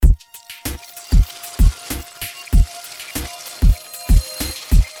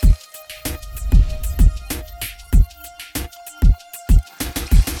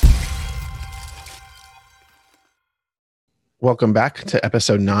Welcome back to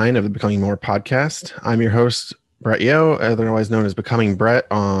episode 9 of the Becoming More podcast. I'm your host, Brett Yo, otherwise known as Becoming Brett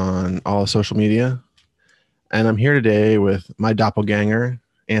on all social media. And I'm here today with my doppelganger,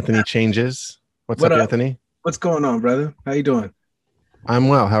 Anthony Changes. What's What up, up? Anthony? What's going on, brother? How you doing? I'm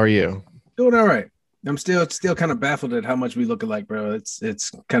well. How are you? Doing all right. I'm still kind of baffled at how much we look alike, bro.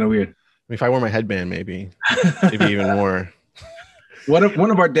 It's kind of weird. If I wore my headband, maybe even more. One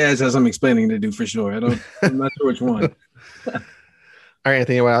of our dads has some explaining to do for sure. I'm not sure which one. All right,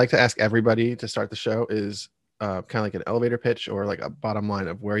 Anthony, what I like to ask everybody to start the show is kind of like an elevator pitch or like a bottom line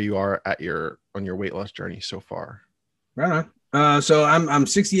of where you are on your weight loss journey so far. Right on. So I'm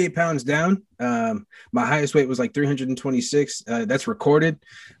 68 pounds down. My highest weight was like 326. That's recorded.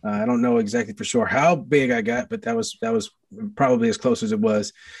 I don't know exactly for sure how big I got, but that was probably as close as it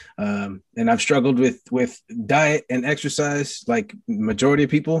was. And I've struggled with diet and exercise like majority of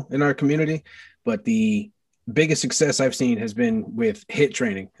people in our community, but the biggest success I've seen has been with HIIT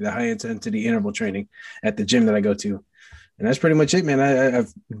training, the high intensity interval training at the gym that I go to. And that's pretty much it, man.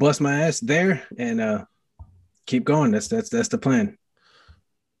 I've bust my ass there and keep going. That's the plan.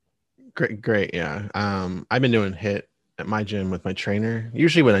 Great. Yeah. I've been doing HIIT at my gym with my trainer.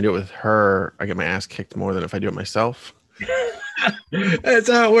 Usually when I do it with her, I get my ass kicked more than if I do it myself. That's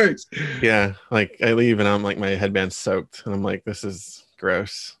how it works. Yeah. Like I leave and I'm like, my headband's soaked and I'm like, this is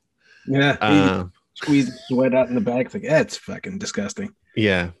gross. Yeah. Squeeze the sweat out in the back. It's like, that's fucking disgusting.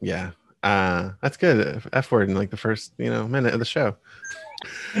 Yeah. That's good. F word in like the first, minute of the show.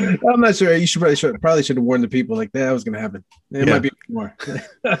 I'm not sure. You probably should have warned the people like that was going to happen. It might be more.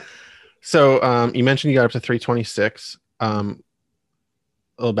 So you mentioned you got up to 326. A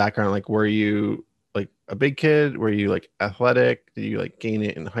little background, like were you like a big kid? Were you like athletic? Did you like gain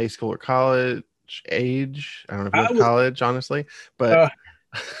it in high school or college age? I don't know if you went to college, honestly, but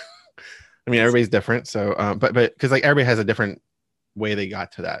I mean, everybody's different. So, but because like everybody has a different way they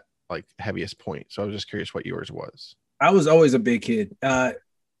got to that like heaviest point. So I was just curious what yours was. I was always a big kid.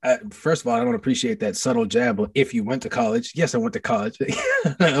 First of all, I don't appreciate that subtle jab. If you went to college, yes, I went to college,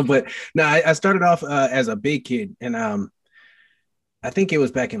 but no, I started off as a big kid, and I think it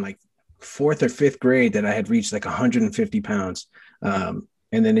was back in like 4th or 5th grade that I had reached like 150 pounds, and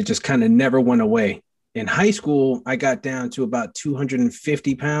then it just kind of never went away. In high school, I got down to about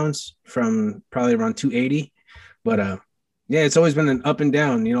 250 pounds from probably around 280, but yeah, it's always been an up and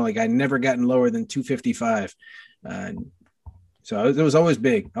down. Like I never gotten lower than 255. So it was always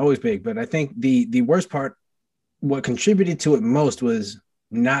big. But I think the worst part, what contributed to it most was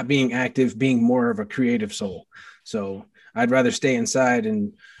not being active, being more of a creative soul. So I'd rather stay inside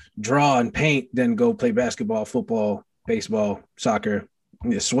and draw and paint than go play basketball, football, baseball, soccer.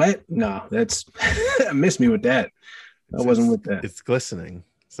 Sweat? No, that's I miss me with that. I wasn't with that. It's glistening.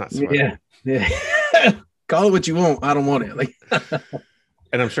 It's not sweat. Yeah. Call it what you want. I don't want it. Like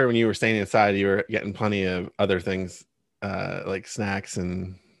and I'm sure when you were staying inside, you were getting plenty of other things, like snacks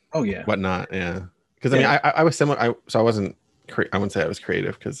and whatnot. Yeah, because I mean, I was similar. I wasn't. I wouldn't say I was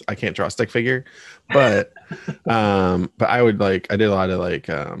creative because I can't draw a stick figure, but I would like. I did a lot of like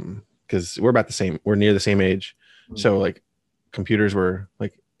because we're about the same. We're near the same age, so like computers were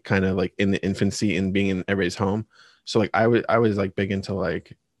like kind of like in the infancy and being in everybody's home. So like I was like big into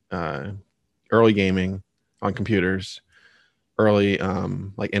like early gaming on computers. Early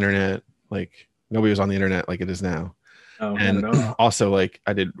like internet, like nobody was on the internet like it is now. And also like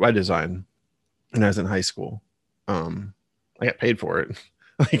I did web design when I was in high school. I got paid for it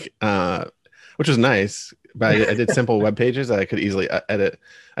like which was nice, but I did simple web pages that I could easily edit.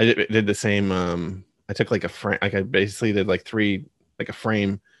 I did the same I took like a frame, like I basically did like a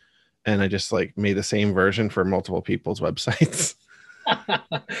frame, and I just like made the same version for multiple people's websites.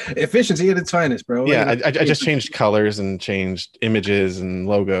 Efficiency at its finest, bro. Yeah, I just changed colors and changed images and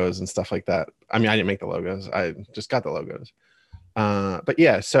logos and stuff like that. I mean, I didn't make the logos. I just got the logos. But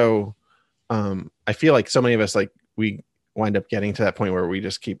yeah, so I feel like so many of us, like we wind up getting to that point where we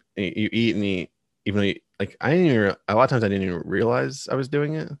just keep, you eat and eat, even though like I didn't even, a lot of times I didn't even realize I was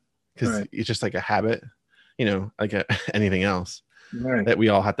doing it because it's just like a habit, like anything else that we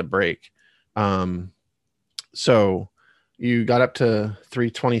all have to break. So you got up to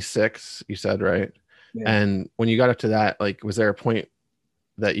 326, you said, right? Yeah. And when you got up to that, like, was there a point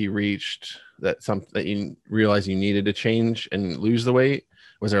that you reached that you realized you needed to change and lose the weight?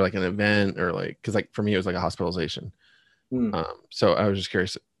 Was there like an event or like, because like for me, it was like a hospitalization. So I was just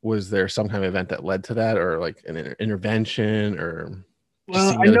curious, was there some kind of event that led to that, or like an intervention, or just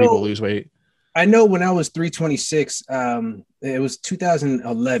seeing other people lose weight? I know when I was 326, it was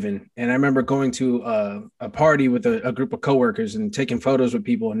 2011. And I remember going to a party with a group of coworkers and taking photos with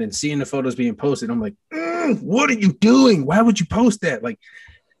people and then seeing the photos being posted. I'm like, what are you doing? Why would you post that? Like,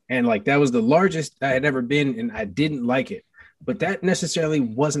 and like that was the largest I had ever been, and I didn't like it. But that necessarily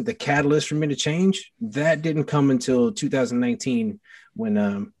wasn't the catalyst for me to change. That didn't come until 2019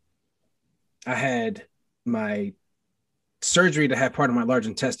 when I had my surgery to have part of my large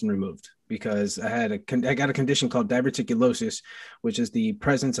intestine removed because I got a condition called diverticulosis, which is the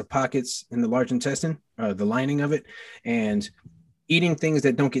presence of pockets in the large intestine, the lining of it, and eating things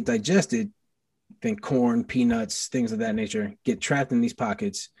that don't get digested, think corn, peanuts, things of that nature, get trapped in these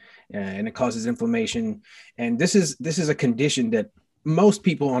pockets, and it causes inflammation. And this is a condition that most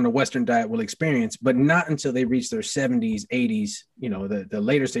people on the Western diet will experience, but not until they reach their 70s, 80s, the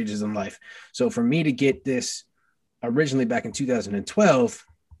later stages in life. So for me to get this originally back in 2012,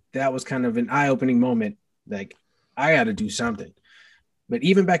 that was kind of an eye-opening moment. Like, I got to do something. But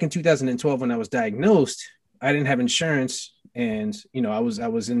even back in 2012, when I was diagnosed, I didn't have insurance, and I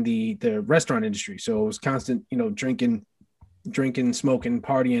was in the restaurant industry, so it was constant, drinking, smoking,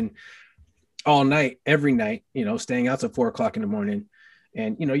 partying all night, every night, staying out till 4:00 in the morning,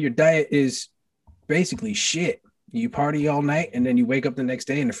 and your diet is basically shit. You party all night, and then you wake up the next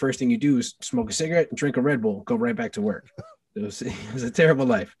day, and the first thing you do is smoke a cigarette and drink a Red Bull, go right back to work. It was a terrible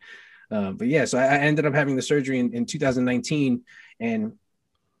life. But yeah, so I ended up having the surgery in 2019, and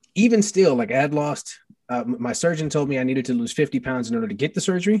even still, like, I had lost. My surgeon told me I needed to lose 50 pounds in order to get the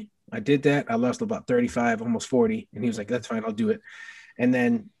surgery. I did that. I lost about 35, almost 40. And he was like, that's fine, I'll do it. And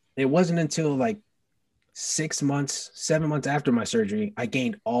then it wasn't until like 7 months after my surgery, I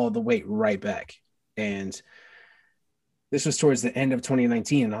gained all the weight right back. And this was towards the end of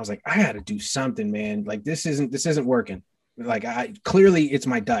 2019. And I was like, I got to do something, man. Like, this isn't working. Like, clearly it's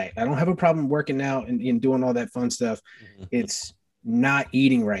my diet. I don't have a problem working out and doing all that fun stuff. It's not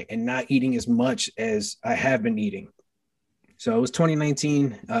eating right and not eating as much as I have been eating. So it was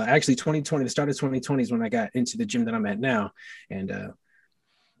 2019, actually 2020, the start of 2020 is when I got into the gym that I'm at now. And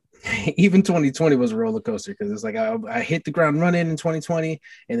even 2020 was a roller coaster because it's like I hit the ground running in 2020,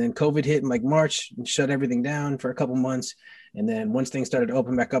 and then COVID hit in like March and shut everything down for a couple months. And then once things started to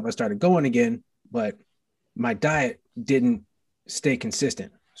open back up, I started going again, but my diet didn't stay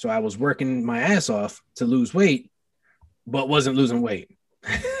consistent. So I was working my ass off to lose weight, but wasn't losing weight.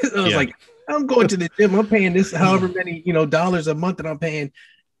 I was like, I'm going to the gym. I'm paying this however many, dollars a month that I'm paying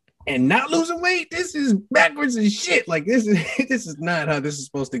and not losing weight. This is backwards as shit. Like, this is not how this is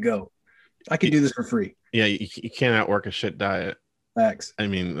supposed to go. I can do this for free. Yeah. You can't outwork a shit diet. Facts. I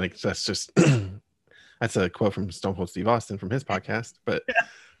mean, like, that's just, that's a quote from Stone Cold Steve Austin from his podcast. But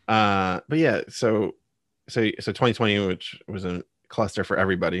yeah, so 2020, which was a cluster for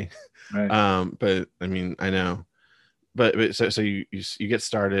everybody. Right. But I mean, I know. But so you get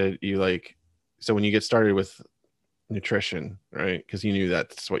started, so when you get started with nutrition, right? Because you knew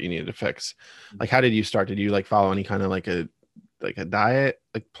that's what you needed to fix. Like, how did you start? Did you like follow any kind of like a diet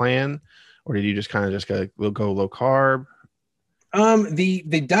like plan, or did you just kind of just go low carb?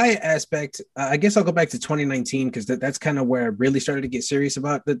 The diet aspect, I guess I'll go back to 2019 because that's kind of where I really started to get serious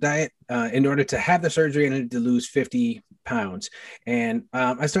about the diet. In order to have the surgery, I needed to lose 50 pounds, and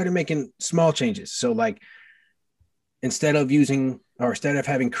I started making small changes. So like, instead of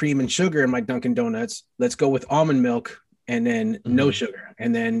having cream and sugar in my Dunkin' Donuts, let's go with almond milk and then no sugar.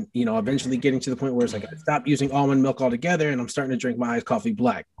 And then, eventually getting to the point where it's like, I stopped using almond milk altogether and I'm starting to drink my iced coffee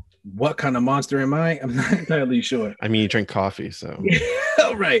black. What kind of monster am I? I'm not entirely sure. I mean, you drink coffee, so.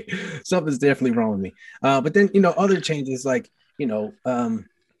 Right. Something's definitely wrong with me. But then, other changes like, if I'm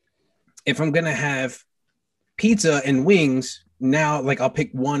going to have pizza and wings, now, like, I'll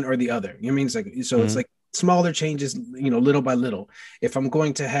pick one or the other. You know what I mean? It's like, so it's like, smaller changes, little by little. If I'm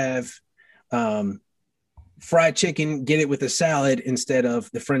going to have fried chicken, get it with a salad instead of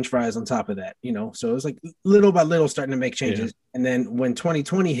the French fries on top of that, so it's like little by little starting to make changes. Yeah. And then when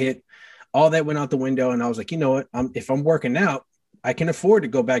 2020 hit, all that went out the window, and I was like, you know what, if I'm working out, I can afford to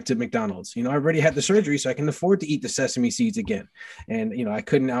go back to McDonald's. I already had the surgery, so I can afford to eat the sesame seeds again. And I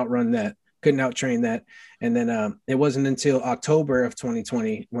couldn't outrun that, couldn't outtrain that. And then it wasn't until October of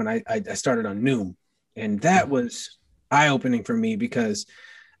 2020 when I started on Noom. And that was eye-opening for me because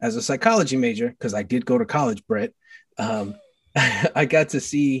as a psychology major, because I did go to college, Brett, I got to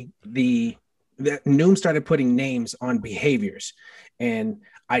see the Noom started putting names on behaviors and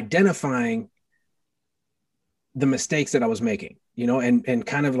identifying the mistakes that I was making, and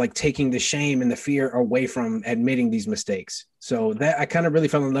kind of like taking the shame and the fear away from admitting these mistakes. So that I kind of really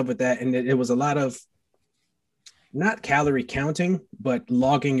fell in love with that. And it was a lot of not calorie counting, but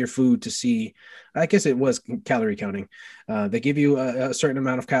logging your food to see, I guess it was calorie counting. They give you a certain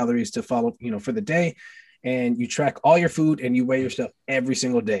amount of calories to follow, for the day, and you track all your food and you weigh yourself every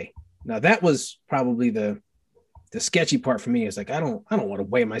single day. Now that was probably the sketchy part for me. Is like I don't want to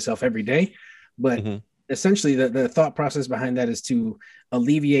weigh myself every day, but essentially the thought process behind that is to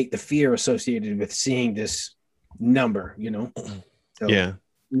alleviate the fear associated with seeing this number, you know. So yeah,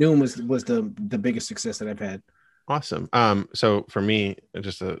 Noom was the biggest success that I've had. awesome. So for me,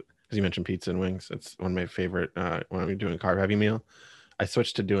 just because you mentioned pizza and wings, it's one of my favorite when I'm doing a carb heavy meal. I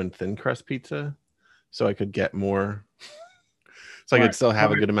switched to doing thin crust pizza so I could get more, so I could still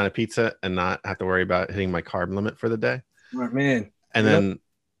have a good amount of pizza and not have to worry about hitting my carb limit for the day. Right, man. And then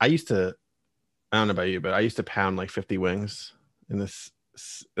I don't know about you, but I used to pound like 50 wings in this,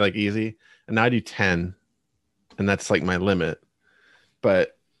 like, easy. And now I do 10, and that's like my limit.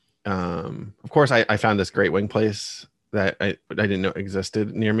 But of course, I found this great wing place that I didn't know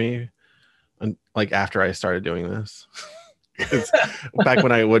existed near me, and like after I started doing this. Back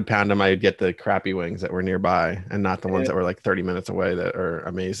when I would pound them, I'd get the crappy wings that were nearby and not the ones that were like 30 minutes away that are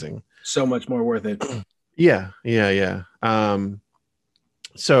amazing. So much more worth it. Yeah.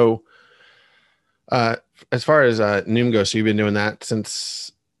 So as far as Noom goes, so you've been doing that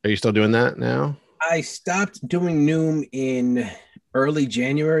since, are you still doing that now? I stopped doing Noom in early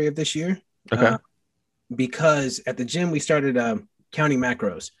January of this year. Okay. Because at the gym we started counting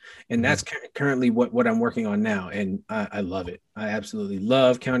macros, and that's currently what I'm working on now, and I love it. I absolutely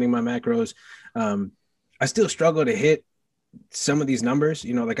love counting my macros. I still struggle to hit some of these numbers,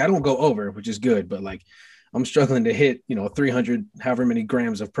 you know, like I don't go over, which is good, but like I'm struggling to hit, you know, 300 however many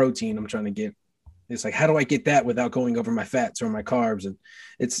grams of protein I'm trying to get. It's like, how do I get that without going over my fats or my carbs? And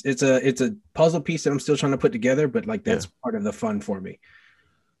it's a puzzle piece that I'm still trying to put together, but like that's part of the fun for me.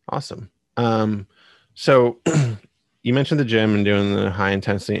 Awesome. So you mentioned the gym and doing the high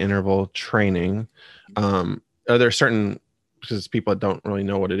intensity interval training. Are there certain, because people don't really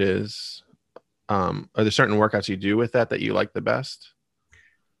know what it is, are there certain workouts you do with that you like the best?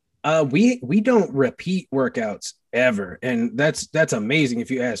 We don't repeat workouts ever, and that's amazing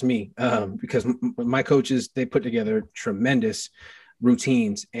if you ask me, because my coaches, they put together tremendous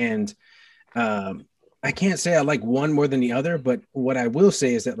routines, and I can't say I like one more than the other, but what I will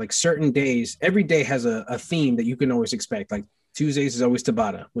say is that like certain days, every day has a theme that you can always expect. Like Tuesdays is always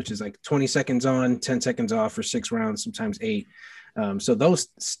Tabata, which is like 20 seconds on, 10 seconds off for 6 rounds, sometimes 8. So those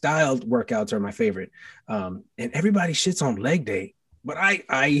styled workouts are my favorite. And everybody shits on leg day, but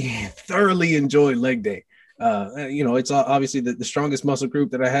I thoroughly enjoy leg day. You know, it's obviously the strongest muscle group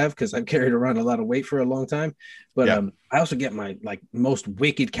that I have because I've carried around a lot of weight for a long time. But I also get my like most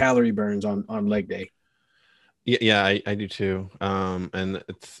wicked calorie burns on leg day. Yeah, I do too. And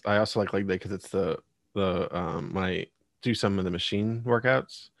I also like leg day because it's the when I do some of the machine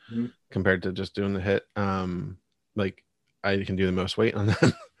workouts compared to just doing the hit, like I can do the most weight on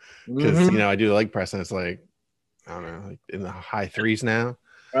them because you know I do the leg press and it's like, I don't know, like in the high 3s now.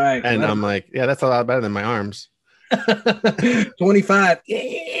 Right. And I'm like, yeah, that's a lot better than my arms. 25.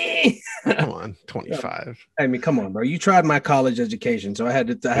 Come on, 25. I mean, come on, bro. You tried my college education, so I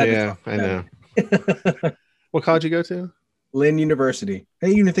had to. I know. What college you go to? Lynn University. Hey,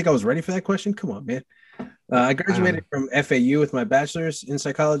 you didn't think I was ready for that question? Come on, man. I graduated from FAU with my bachelor's in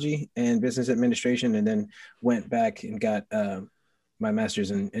psychology and business administration, and then went back and got my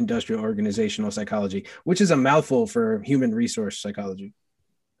master's in industrial organizational psychology, which is a mouthful for human resource psychology.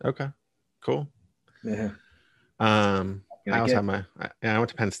 Okay, cool. Yeah. I also have I went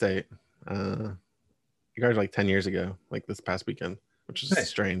to Penn State. You guys like 10 years ago, like this past weekend, which is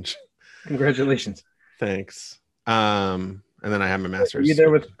strange. Congratulations. Thanks. And then I have my master's. Were you there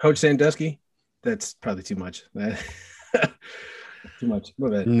with Coach Sandusky? That's probably too much. Too much.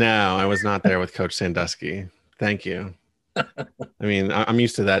 No, I was not there with Coach Sandusky. Thank you. I mean, I'm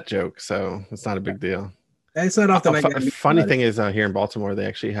used to that joke, so it's not a big deal. It's not often. Funny thing is, here in Baltimore, they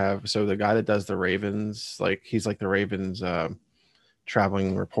actually have, so the guy that does the Ravens, like he's like the Ravens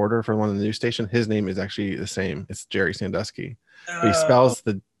traveling reporter for one of the news station. His name is actually the same. It's Jerry Sandusky. But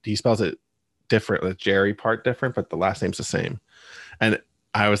he spells it different, the Jerry part different, but the last name's the same. And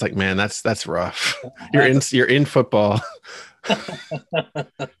I was like, man, that's rough. You're in football.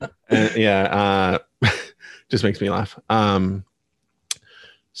 And just makes me laugh.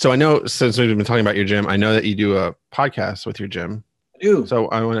 So I know, since we've been talking about your gym, I know that you do a podcast with your gym. I do. So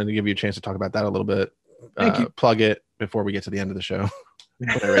I wanted to give you a chance to talk about that a little bit. Thank you. Plug it before we get to the end of the show.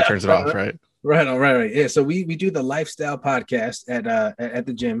 Everybody turns it off, right? Right. Yeah. So we do the lifestyle podcast at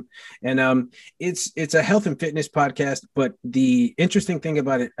the gym, and it's a health and fitness podcast. But the interesting thing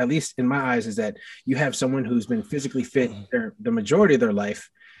about it, at least in my eyes, is that you have someone who's been physically fit the majority of their life,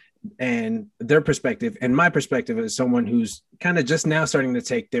 and their perspective, and my perspective is someone who's kind of just now starting to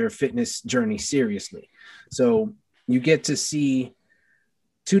take their fitness journey seriously. So you get to see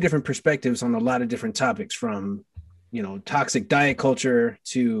two different perspectives on a lot of different topics, from toxic diet culture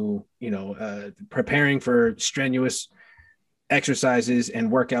to preparing for strenuous exercises and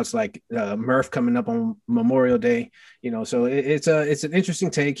workouts like Murph coming up on Memorial Day. So it's an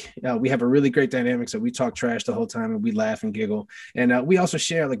interesting take. We have a really great dynamic, so we talk trash the whole time and we laugh and giggle, and we also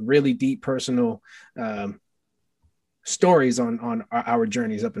share like really deep personal stories on our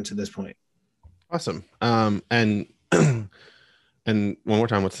journeys up until this point. Awesome. And and one more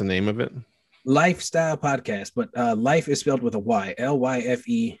time, what's the name of it? Lifestyle Podcast, but life is spelled with a Y,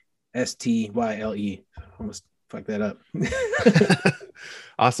 LYFESTYLE. Almost fuck that up.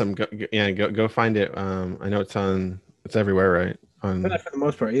 Awesome. Go find it. I know it's everywhere, right? For the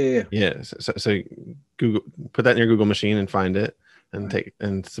most part, yeah. So Google, put that in your Google machine and find it, and take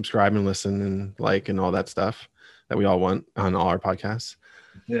and subscribe and listen and like and all that stuff that we all want on all our podcasts.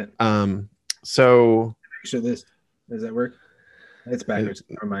 Yeah. So make sure does that work? It's backwards.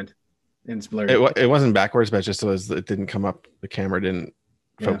 Never mind. And it's blurry. It wasn't backwards, but it didn't come up. The camera didn't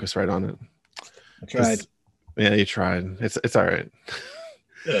focus right on it. I tried. Yeah, you tried. It's all right.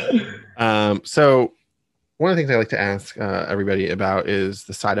 So one of the things I like to ask everybody about is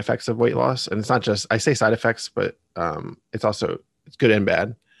the side effects of weight loss, and it's not just, I say side effects, but it's good and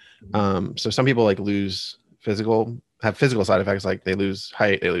bad. So some people have physical side effects, like they lose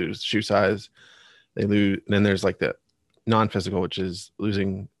height, they lose shoe size, and then there's like the non-physical, which is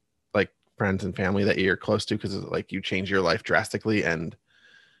losing like friends and family that you're close to because like you change your life drastically and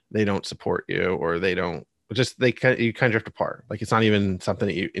they don't support you, or you kind of drift apart. Like it's not even something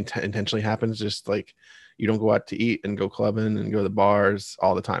that you intentionally happens, just like you don't go out to eat and go clubbing and go to the bars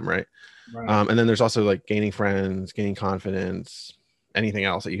all the time, right? And then there's also like gaining friends, gaining confidence, anything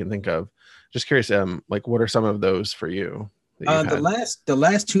else that you can think of. Just curious, like what are some of those for you? The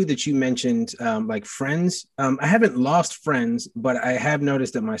last two that you mentioned, like friends, I haven't lost friends, but I have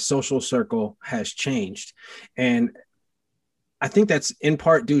noticed that my social circle has changed, and I think that's in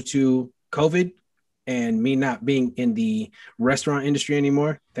part due to COVID and me not being in the restaurant industry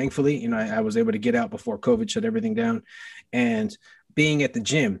anymore. Thankfully, I was able to get out before COVID shut everything down, and being at the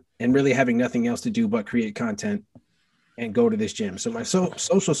gym and really having nothing else to do but create content and go to this gym. So my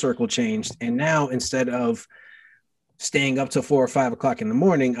social circle changed, and now instead of staying up till 4 or 5 o'clock in the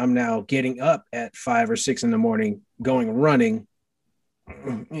morning, I'm now getting up at 5 or 6 in the morning, going running,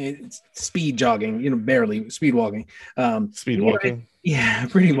 speed jogging, barely speed walking, speed walking. Yeah,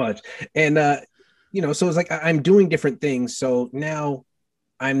 pretty much. And, so it's like I'm doing different things. So now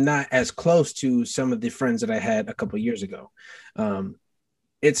I'm not as close to some of the friends that I had a couple of years ago.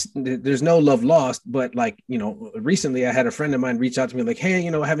 There's no love lost, but recently I had a friend of mine reach out to me like, hey,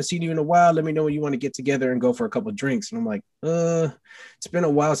 I haven't seen you in a while. Let me know when you want to get together and go for a couple of drinks. And I'm like, it's been a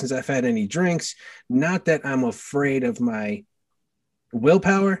while since I've had any drinks. Not that I'm afraid of my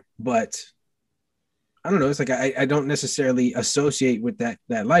willpower, but I don't know. It's like, I don't necessarily associate with that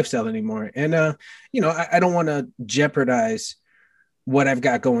lifestyle anymore. And, I don't want to jeopardize what I've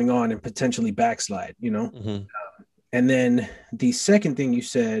got going on and potentially backslide, Mm-hmm. And then the second thing you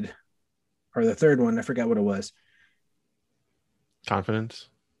said, or the third one, I forgot what it was. Confidence.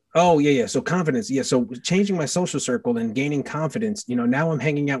 Oh, yeah. So confidence. Yeah. So changing my social circle and gaining confidence, now I'm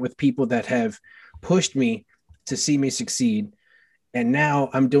hanging out with people that have pushed me to see me succeed. And now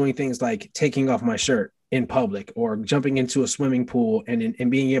I'm doing things like taking off my shirt in public or jumping into a swimming pool and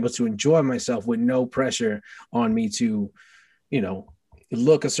being able to enjoy myself with no pressure on me to,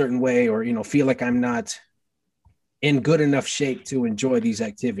 look a certain way or, feel like I'm not in good enough shape to enjoy these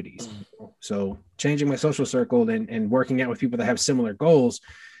activities. So changing my social circle and working out with people that have similar goals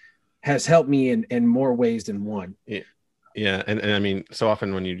has helped me in more ways than one. Yeah. And I mean, so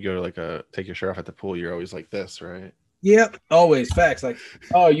often when you go to take your shirt off at the pool, you're always like this, right? Yep. Always facts. Like,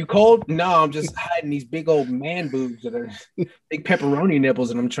 oh, you cold? No, I'm just hiding these big old man boobs that are big pepperoni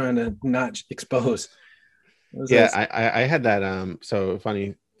nipples and I'm trying to not expose. Yeah. I had that. So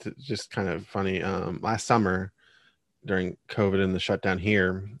funny, just kind of funny. Last summer, during COVID and the shutdown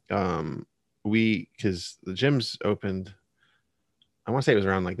here, because the gyms opened, I want to say it was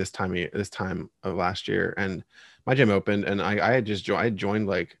around like this time of last year, and my gym opened, and I had just joined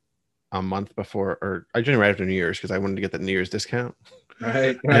like a month before, or I joined right after New Year's because I wanted to get that New Year's discount.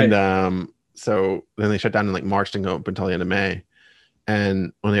 Right. And so then they shut down in like March, didn't open until the end of May.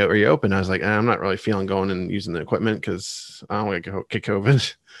 And when they reopened, I was like, I'm not really feeling going and using the equipment because I don't want to get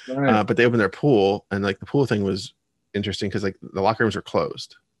COVID. Right. But they opened their pool, and like the pool thing was interesting because like the locker rooms were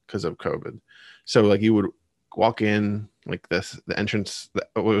closed because of COVID. So like you would walk in like the entrance,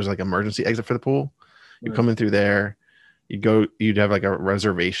 it was like emergency exit for the pool. You come in through there, you'd have like a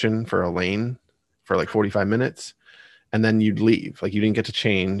reservation for a lane for like 45 minutes. and then you'd leave. Like you didn't get to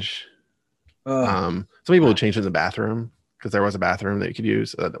change. Some people would change in the bathroom because there was a bathroom that you could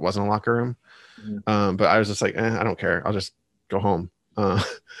use that wasn't a locker room. But I was just like, I don't care. I'll just go home. And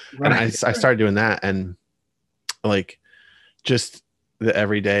I started doing that, and like just the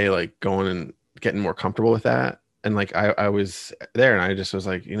everyday, like going and getting more comfortable with that. And like I was there, and I just was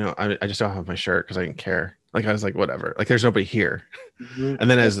like, I just don't have my shirt because I didn't care. Like I was like, whatever. Like there's nobody here. And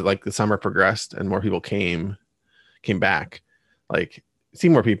then as like the summer progressed and more people came back, like see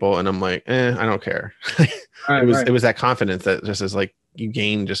more people, and I'm like, I don't care. It was that confidence that just is like you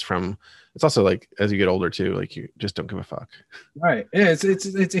gain just from. It's also like as you get older too, like you just don't give a fuck. Right. Yeah,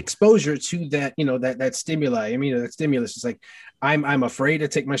 it's exposure to that, that stimuli. I mean, that stimulus is like I'm afraid to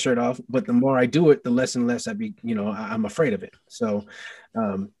take my shirt off, but the more I do it, the less and less I'm afraid of it. So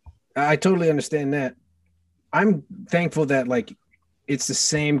I totally understand that. I'm thankful that like it's the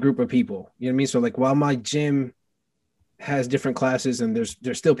same group of people. You know what I mean? So like while my gym has different classes and there's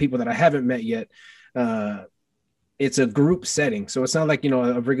still people that I haven't met yet, it's a group setting. So it's not like,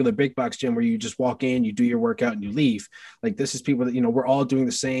 a regular big box gym where you just walk in, you do your workout and you leave. Like this is people that, we're all doing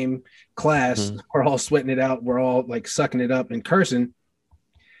the same class. We're all sweating it out. We're all like sucking it up and cursing.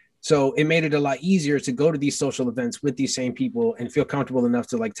 So it made it a lot easier to go to these social events with these same people and feel comfortable enough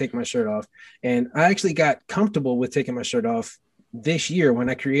to like take my shirt off. And I actually got comfortable with taking my shirt off this year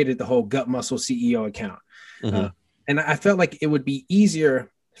when I created the whole Gut Muscle CEO account. And I felt like it would be easier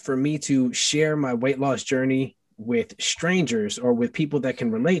for me to share my weight loss journey with strangers or with people that can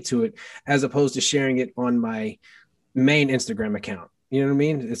relate to it, as opposed to sharing it on my main Instagram account. You know what I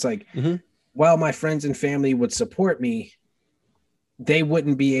mean? It's like, while my friends and family would support me, they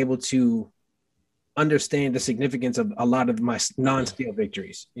wouldn't be able to understand the significance of a lot of my non-scale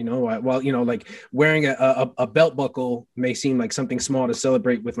victories. While, like wearing a belt buckle may seem like something small to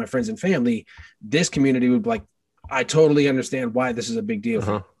celebrate with my friends and family, this community would be like, I totally understand why this is a big deal.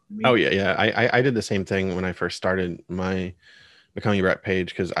 For me. Oh yeah. I did the same thing when I first started my Becoming a Rep page,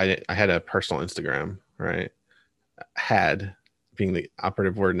 because I had a personal Instagram, right? Had being the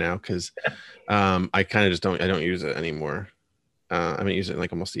operative word now, because I kind of just don't use it anymore. I haven't used it in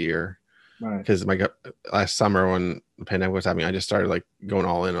like almost a year, because last summer when the pandemic was happening, I just started like going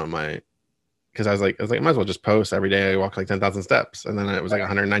all in on my, because I was like, I might as well just post every day. I walk like 10,000 steps, and then it was like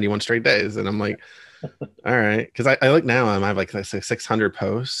 191 straight days, and I'm like, all right, because I look now, I have like 600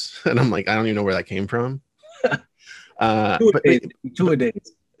 posts, and I'm like, I don't even know where that came from. Two a day.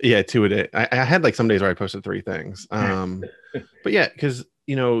 Yeah, 2 a day. I had like some days where I posted 3 things. But yeah, because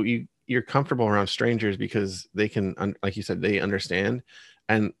you're comfortable around strangers because they can, like you said, they understand,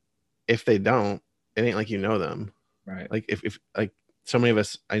 and if they don't, it ain't like them. Right. Like if like so many of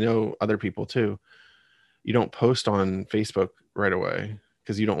us, I know other people too, you don't post on Facebook right away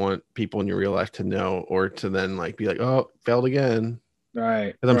because you don't want people in your real life to know, or to then like be like, oh, failed again.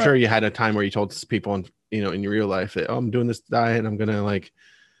 Right. Because I'm sure you had a time where you told people in your real life that, oh, I'm doing this diet, I'm gonna like,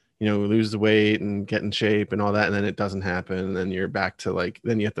 lose the weight and get in shape and all that, and then it doesn't happen, and then you're back to like,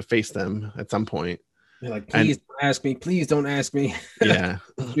 then you have to face them at some point. You're like, please don't ask me. Please don't ask me. Yeah.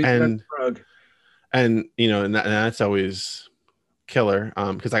 and that's always killer.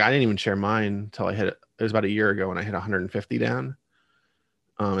 Because like I didn't even share mine till I hit it was about a year ago when I hit 150 down.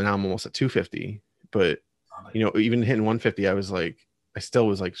 And now I'm almost at 250. But even hitting 150, I still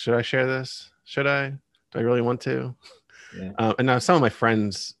was like, should I share this? Should I? Do I really want to? Yeah. And now some of my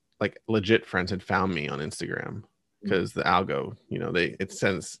friends, like legit friends, had found me on Instagram because the algo, it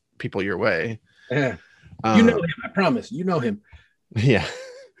sends people your way. Yeah. You know him, I promise. You know him. Yeah.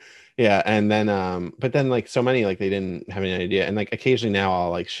 Yeah. And then but then like so many, like they didn't have any idea. And like occasionally now I'll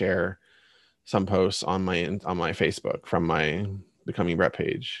like share some posts on my Facebook from my Becoming Rep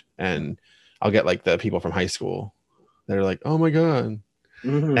page, and I'll get like the people from high school that are like, oh my God.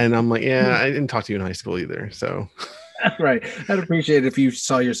 And I'm like, yeah, I didn't talk to you in high school either. So right. I'd appreciate it if you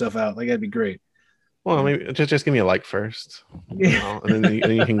saw yourself out. Like that'd be great. Well, maybe just give me a like first, and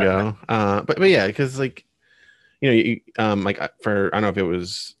then you can go. But yeah, because like, like I don't know if it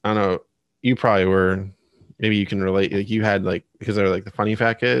was, I don't know, you probably were, maybe you can relate. Like you had like, because they were like the funny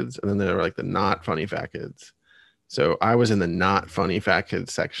fat kids, and then there were like the not funny fat kids. So I was in the not funny fat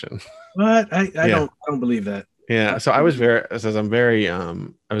kids section. What? I don't believe that. Yeah. So I was I was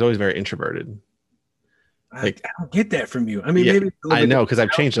always very introverted. Like I don't get that from you. I mean, maybe I know, because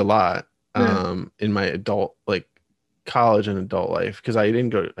I've changed a lot in my adult, like college and adult life, because I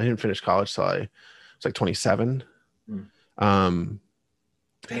didn't finish college till I was like 27. Damn,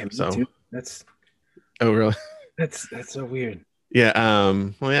 so me too. That's oh really? That's so weird. Yeah.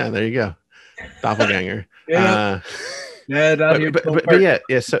 Well, yeah. There you go. Doppelganger. Yeah. But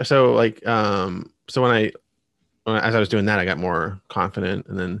yeah. So like so when as I was doing that, I got more confident,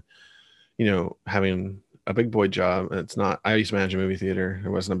 and then having a big boy job. It's not. I used to manage a movie theater. It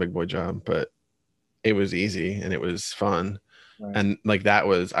wasn't a big boy job, but it was easy and it was fun. Right. And like I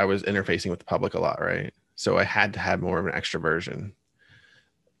was interfacing with the public a lot, right? So I had to have more of an extroversion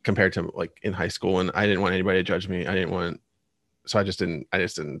compared to like in high school, and I didn't want anybody to judge me. So I just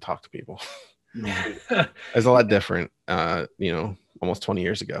didn't talk to people. It's a lot different, almost 20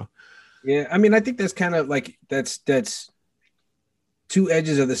 years ago. Yeah, I mean, I think that's kind of like that's two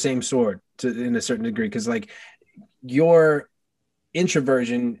edges of the same sword in a certain degree, because like your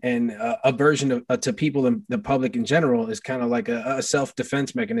introversion and aversion to people in the public in general is kind of like a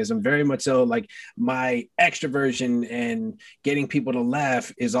self-defense mechanism, very much so. Like my extroversion and getting people to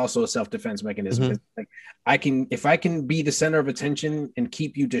laugh is also a self-defense mechanism. Mm-hmm. Like if I can be the center of attention and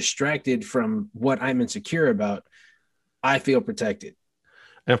keep you distracted from what I'm insecure about, I feel protected.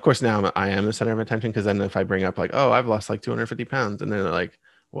 And of course now I am the center of attention, because then if I bring up like, oh, I've lost like 250 pounds, and then they're like,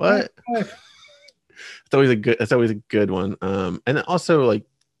 what? It's always a good one. And also like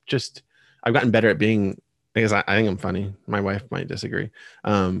just I've gotten better at being, because I think I'm funny. My wife might disagree.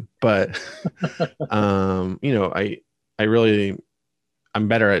 But I'm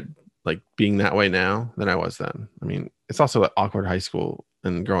better at like being that way now than I was then. I mean, it's also like awkward high school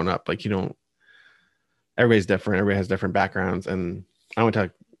and growing up. Like everybody's different. Everybody has different backgrounds. And I went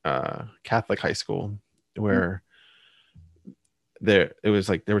to Catholic high school where there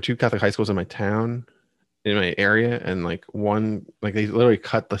were two Catholic high schools in my town, in my area, and like one, like they literally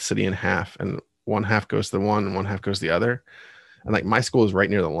cut the city in half, and one half goes to the one and one half goes to the other. And like my school is right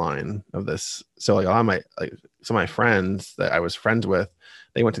near the line of this. So like a lot of my friends that I was friends with,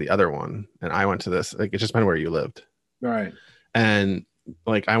 they went to the other one and I went to this. Like it just depended where you lived. Right. And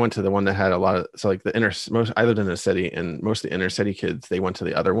like I went to the one that had a lot of, so like I lived in a city, and most of the inner city kids, they went to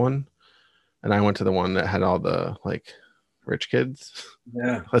the other one. And I went to the one that had all the like rich kids.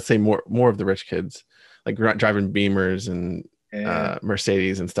 Yeah. Let's say more of the rich kids, like driving Beamers and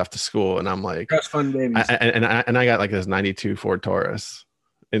Mercedes and stuff to school. And I'm like, trust fund babies. I got like this 92 Ford Taurus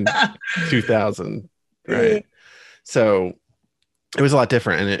in 2000. Right. Yeah. So it was a lot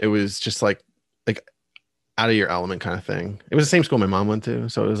different. And it was just like out of your element kind of thing. It was the same school my mom went to.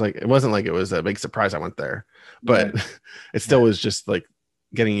 So it wasn't like it was a big surprise I went there, but it still was just like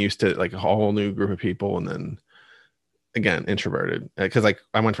getting used to like a whole new group of people. And then again, introverted, because like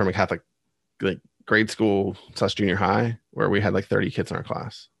I went from a Catholic like grade school / junior high where we had like 30 kids in our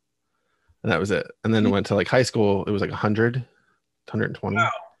class, and that was it. And then went to like high school, it was like 100, 120, wow,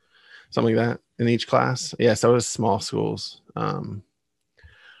 something like that in each class. Yeah, so it was small schools. And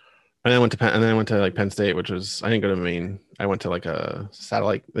then I went to like Penn State, which was, I didn't go to Maine. I went to like a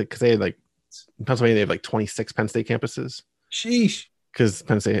satellite, because they had like in Pennsylvania, they have like 26 Penn State campuses. Sheesh. Because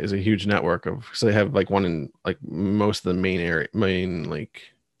Penn State is a huge network so they have like one in like most of the main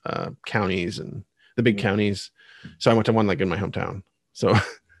like counties and the big counties. So I went to one like in my hometown, so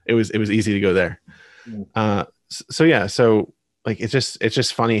it was easy to go there. So like it's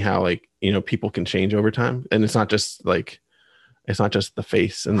just funny how like people can change over time, and it's not just the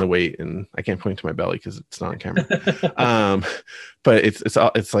face and the weight, and I can't point to my belly because it's not on camera. But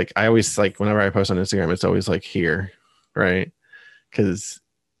it's like I always like whenever I post on Instagram, it's always like here, right? Because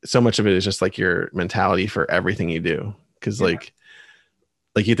so much of it is just like your mentality for everything you do. Because like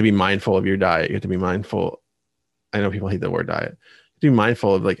you have to be mindful of your diet. You have to be mindful. I know people hate the word diet. You have to be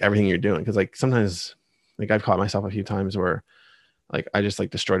mindful of like everything you're doing. Because like sometimes, like I've caught myself a few times where like I just like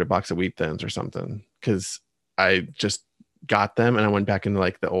destroyed a box of Wheat Thins or something because I just got them and I went back into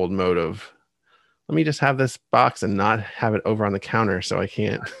like the old mode of let me just have this box and not have it over on the counter so I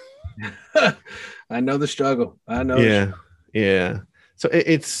can't. I know the struggle. Yeah. So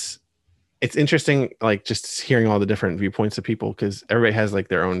it's interesting, like just hearing all the different viewpoints of people, because everybody has like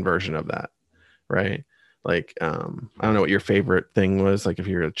their own version of that, right? Like I don't know what your favorite thing was, like if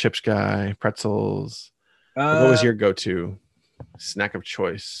you're a chips guy, pretzels. What was your go-to snack of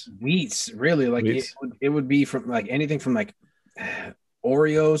choice? Wheats, really. Like Wheats? It would be from like anything from like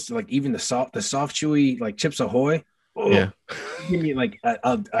Oreos to like even the soft chewy like Chips Ahoy. Oh, yeah, give me like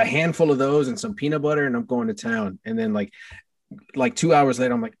a handful of those and some peanut butter, and I'm going to town. And then like 2 hours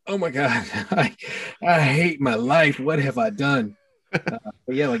later, I'm like, oh my god, I hate my life. What have I done? But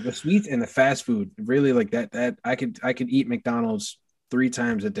yeah, like the sweets and the fast food, really like that. I could eat McDonald's 3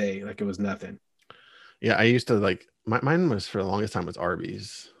 times a day like it was nothing. Yeah, I used to like mine was for the longest time was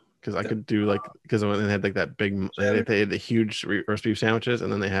Arby's, because I could do like, because when they had like that big, they had the huge roast beef sandwiches,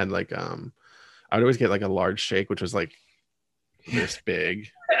 and then they had like I would always get like a large shake, which was like this big,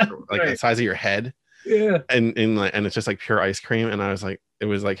 like right, the size of your head. Yeah. And it's just like pure ice cream. And I was like, it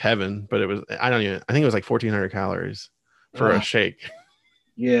was like heaven, but it was, I think it was like 1,400 calories for a shake.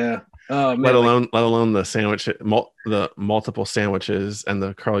 Yeah. Oh man. Let alone the sandwich, the multiple sandwiches and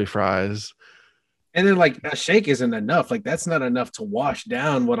the curly fries. And then like a shake isn't enough. Like that's not enough to wash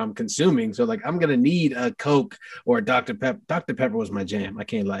down what I'm consuming. So like I'm gonna need a Coke or a Dr. Pepper. Dr. Pepper was my jam. I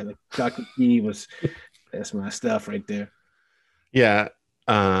can't lie. Like Dr. P was, that's my stuff right there. Yeah.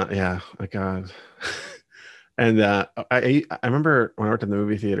 Yeah. My God. And I remember when I worked in the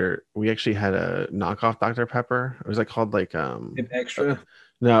movie theater, we actually had a knockoff Dr. Pepper. It was like called like extra.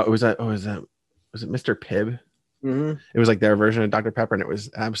 No, it was was it Mr. Pibb? Mm-hmm. It was like their version of Dr. Pepper, and it was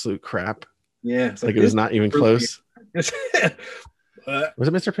absolute crap. Yeah, like it was not even close. Was it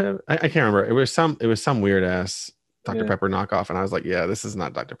Mr. Pibb? I can't remember. It was some weird ass Dr. Pepper knockoff, and I was like, yeah, this is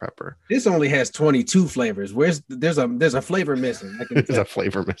not Dr. Pepper. This only has 22 flavors. There's a flavor missing. There's a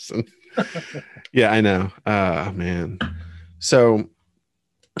flavor missing. Yeah, I know. Man. So,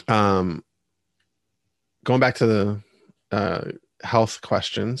 going back to the health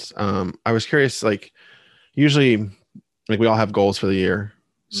questions, I was curious. Like, usually, like we all have goals for the year.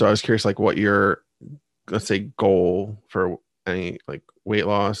 So I was curious, like, what your, let's say, goal for any like weight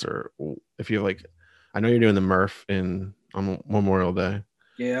loss, or if you like, I know you're doing the Murph on Memorial Day.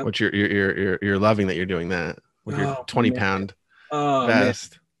 Yeah. Which you're loving that you're doing that with your 20-pound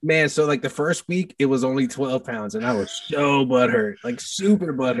vest. Man, so like the first week it was only 12 pounds and I was so butthurt, like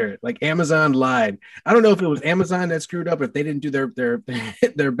super butthurt. Like Amazon lied. I don't know if it was Amazon that screwed up, if they didn't do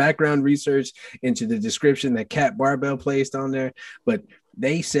their background research into the description that Cat Barbell placed on there, but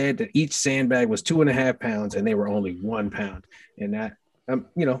they said that each sandbag was 2.5 pounds and they were only 1 pound. And that,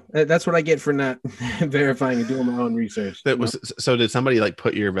 that's what I get for not verifying and doing my own research. So did somebody like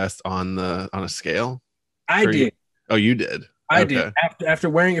put your vest on a scale? I did. You did? I did. After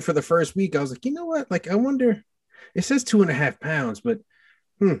wearing it for the first week, I was like, you know what? Like, I wonder, it says 2.5 pounds, but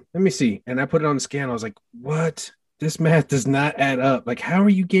let me see. And I put it on the scale. I was like, what? This math does not add up. Like, how are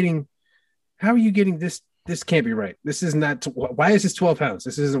you getting this? This can't be right. This is not, why is this 12 pounds?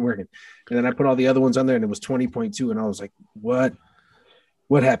 This isn't working. And then I put all the other ones on there and it was 20.2. And I was like, what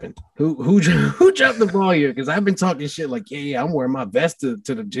happened? Who dropped the ball here? Because I've been talking shit like, yeah, I'm wearing my vest to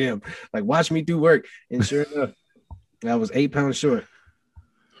the gym. Like, watch me do work. And sure enough, I was 8 pounds short.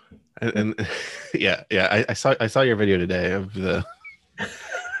 And yeah, I saw your video today of the.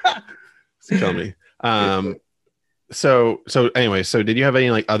 Tell me. So anyway, so did you have any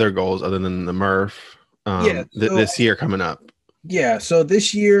like other goals other than the Murph? This year coming up. Yeah. So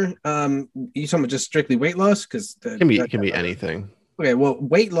this year, you talking about just strictly weight loss? Because it can be anything. Okay, well,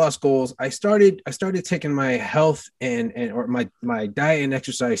 weight loss goals. I started taking my health or my diet and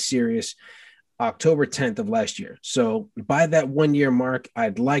exercise serious October 10th of last year. So by that 1 year mark,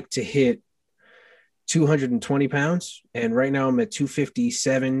 I'd like to hit 220 pounds, and right now I'm at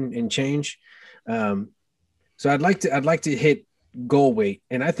 257 and change. So I'd like to hit goal weight,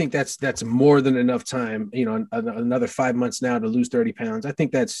 and I think that's more than enough time. Another 5 months now to lose 30 pounds. I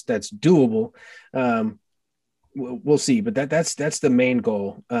think that's doable. We'll see, but that's the main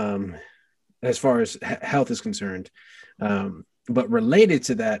goal as far as health is concerned. But related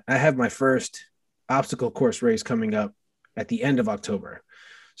to that, I have my first obstacle course race coming up at the end of October.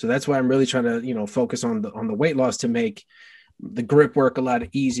 So that's why I'm really trying to, focus on the weight loss to make the grip work a lot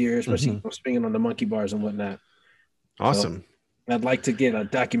easier, especially swinging on the monkey bars and whatnot. Awesome. So I'd like to get a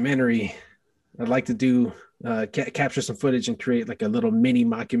documentary. I'd like to do capture some footage and create like a little mini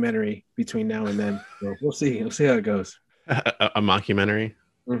mockumentary between now and then. So we'll see how it goes. A mockumentary.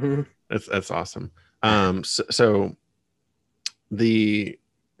 Mm-hmm. That's awesome. So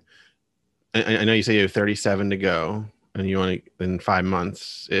I know you say you have 37 to go, and you want to in 5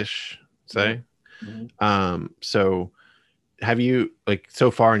 months ish, say. Mm-hmm. So have you, like,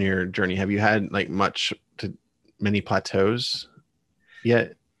 so far in your journey, have you had like many plateaus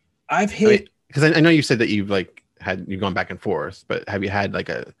yet? I've hit, because I know you said that you've gone back and forth, but have you had like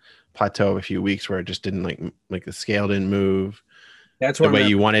a plateau of a few weeks where it just didn't like the scale didn't move that's the way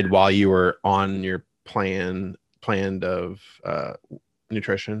you wanted while you were on your planned of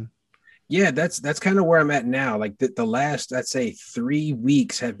nutrition? Yeah, that's kind of where I'm at now. Like the last, I'd say 3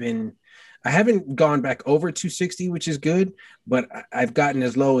 weeks I haven't gone back over 260, which is good, but I've gotten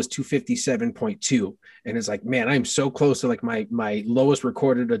as low as 257.2. And it's like, man, I'm so close to like my lowest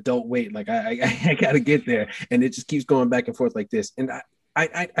recorded adult weight. Like I got to get there. And it just keeps going back and forth like this. And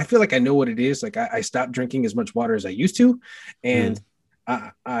I feel like I know what it is. Like I stopped drinking as much water as I used to. And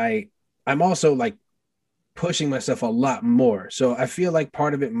I'm also like pushing myself a lot more. So I feel like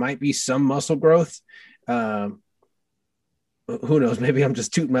part of it might be some muscle growth. who knows? Maybe I'm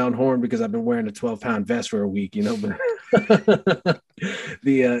just tooting my own horn because I've been wearing a 12-pound vest for a week, you know. But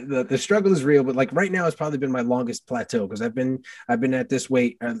the struggle is real. But like right now, it's probably been my longest plateau because I've been at this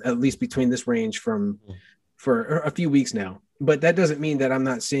weight, at least between this range, for a few weeks now. But that doesn't mean that I'm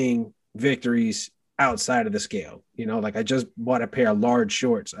not seeing victories outside of the scale. You know, like I just bought a pair of large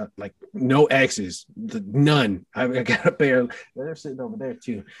shorts, like no X's, none. I got a pair. They're sitting over there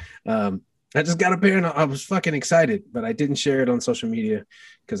too. I just got a pair and I was fucking excited, but I didn't share it on social media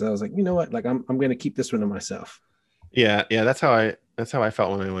because I was like, you know what? Like I'm going to keep this one to myself. Yeah. That's how I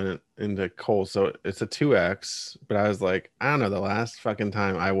felt when I went into Kohl's. So it's a 2X, but I was like, I don't know, the last fucking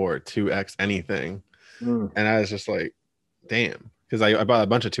time I wore a 2X anything. And I was just like, damn. Because I bought a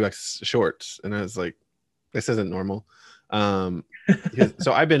bunch of 2X shorts and I was like, this isn't normal.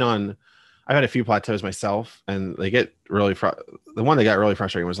 So I've had a few plateaus myself, and they get really the one that got really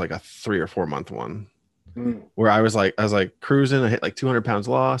frustrating was like a 3 or 4 month one, where I was like cruising. I hit like 200 pounds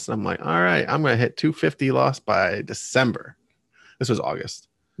lost, and I'm like, all right, I'm gonna hit 250 lost by December. This was August,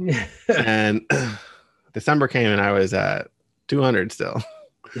 and December came, and I was at 200 still.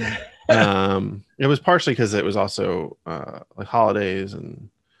 It was partially because it was also like holidays and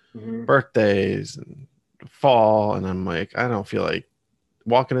birthdays and fall, and I'm like, I don't feel like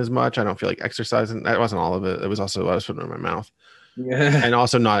walking as much. I don't feel like exercising. That wasn't all of it. It was also I was putting it in my mouth. And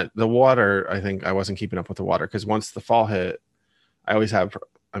also not the water. I think I wasn't keeping up with the water because once the fall hit, I always have.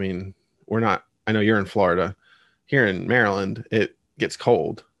 I mean, I know you're in Florida. Here in Maryland, it gets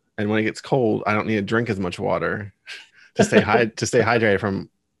cold, and when it gets cold, I don't need to drink as much water to stay hydrated from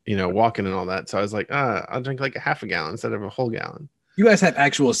walking and all that. So I was like, I'll drink like a half a gallon instead of a whole gallon. You guys have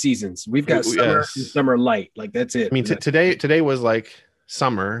actual seasons. We've got summer and summer light. Like that's it. I mean, today was like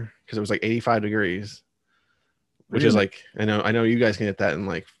summer because it was like 85 degrees, which is like, I know you guys can hit that in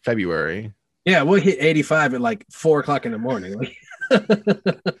like February. Yeah, we'll hit 85 at like 4:00 in the morning.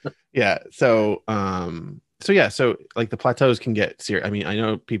 Yeah. So like the plateaus can get serious. I mean, I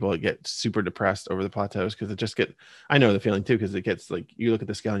know people get super depressed over the plateaus because I know the feeling too, because it gets like, you look at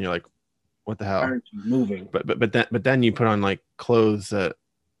the scale and you're like, what the hell? Aren't you moving? But then you put on like clothes that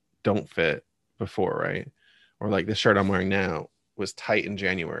don't fit before, right? Or like the shirt I'm wearing now was tight in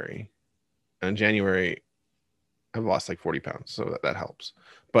January. And in January, I've lost like 40 pounds, so that helps.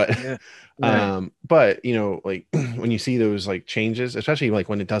 But yeah. Right. But like when you see those like changes, especially like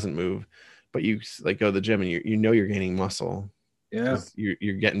when it doesn't move, but you like go to the gym and you're gaining muscle. Yeah.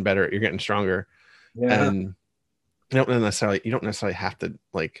 You're getting better, you're getting stronger. Yeah. And you don't necessarily have to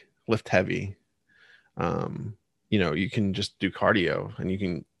like lift heavy. You can just do cardio and you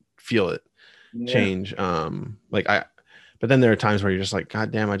can feel it change. But then there are times where you're just like,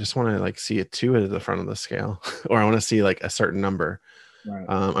 God damn, I just want to like see a 2 at the front of the scale, or I want to see like a certain number. Right.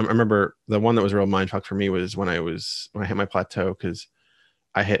 I remember the one that was a real mindfuck for me was when I hit my plateau, because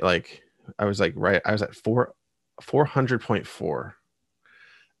I hit like, I was at 400.4,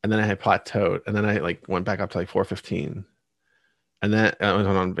 and then I had plateaued, and then I like went back up to like 415, and then I was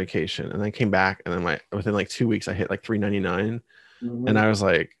on vacation, and then I came back, and then within like 2 weeks I hit like 399, and I was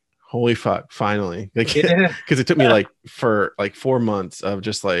like, holy fuck, finally. Like, because it took me like for like 4 months of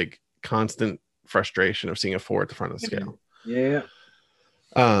just like constant frustration of seeing a 4 at the front of the scale. Yeah.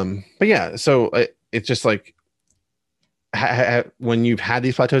 But yeah, so it's just like, when you've had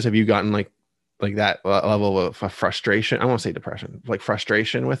these plateaus, have you gotten like that level of frustration? I won't say depression, like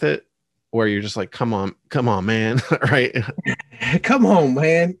frustration with it, where you're just like, come on, man. Right. Come on,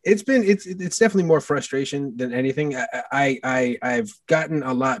 man. It's definitely more frustration than anything. I've gotten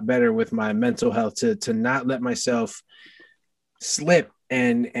a lot better with my mental health to not let myself slip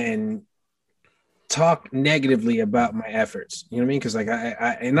and talk negatively about my efforts. You know what I mean? Because like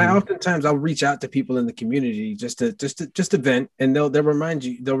I oftentimes I'll reach out to people in the community just to vent, and they'll remind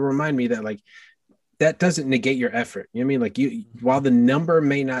me that like that doesn't negate your effort. You know what I mean? Like while the number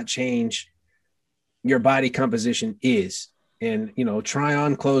may not change, your body composition is. And try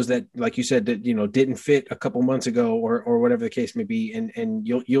on clothes that, like you said, that didn't fit a couple months ago, or whatever the case may be, and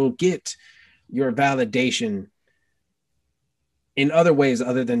you'll get your validation in other ways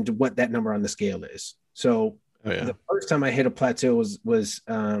other than what that number on the scale is. So The first time I hit a plateau was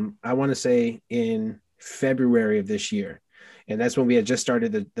I want to say in February of this year, and that's when we had just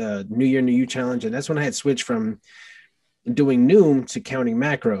started the New Year New You challenge, and that's when I had switched from doing Noom to counting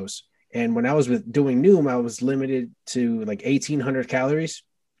macros. And when I was doing Noom, I was limited to like 1,800 calories.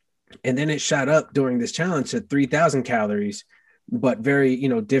 And then it shot up during this challenge to 3,000 calories, but very,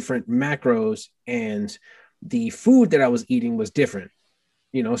 different macros. And the food that I was eating was different,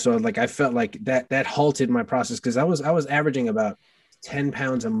 so like I felt like that halted my process, because I was averaging about 10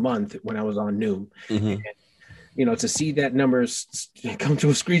 pounds a month when I was on Noom. Mm-hmm. to see that number come to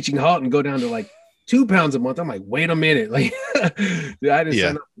a screeching halt and go down to like 2 pounds a month, I'm like, wait a minute, like dude, I didn't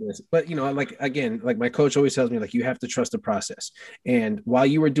sign up for this. But like again, like my coach always tells me, like you have to trust the process. And while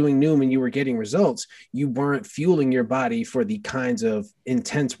you were doing Noom and you were getting results, you weren't fueling your body for the kinds of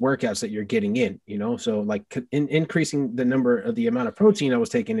intense workouts that you're getting in. So like increasing the amount of protein I was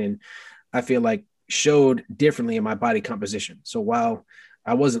taking in, I feel like showed differently in my body composition. So while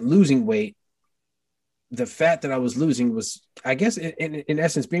I wasn't losing weight, the fat that I was losing was, I guess, in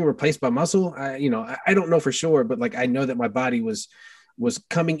essence, being replaced by muscle. I don't know for sure, but like I know that my body was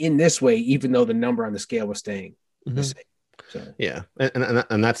coming in this way, even though the number on the scale was staying the same. So yeah,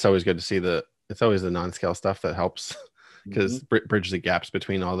 and that's always good to see. It's always the non-scale stuff that helps because bridge the gaps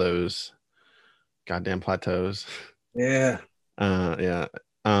between all those goddamn plateaus. Yeah. Yeah.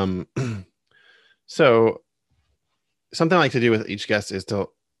 So something I like to do with each guest is to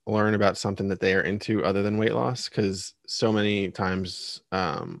learn about something that they are into other than weight loss, because so many times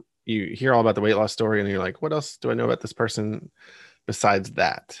you hear all about the weight loss story and you're like, what else do I know about this person besides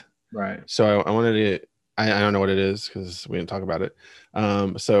that? Right. So I wanted to, I don't know what it is because we didn't talk about it.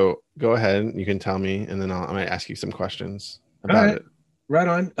 So go ahead, you can tell me, and then I might ask you some questions about it. Right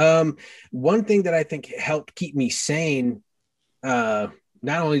on. One thing that I think helped keep me sane,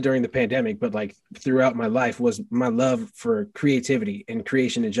 not only during the pandemic, but like throughout my life, was my love for creativity and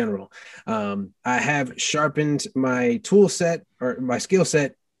creation in general. I have sharpened my tool set or my skill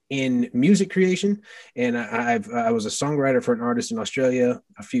set in music creation. And I was a songwriter for an artist in Australia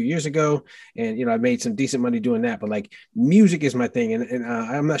a few years ago. And, I made some decent money doing that, but like music is my thing. And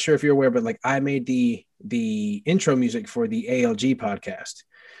I'm not sure if you're aware, but like I made the intro music for the ALG podcast.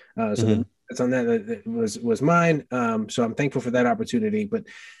 That's on that was mine. So I'm thankful for that opportunity. But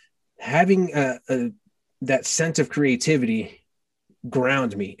having that sense of creativity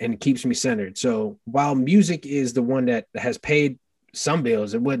grounds me and keeps me centered. So while music is the one that has paid some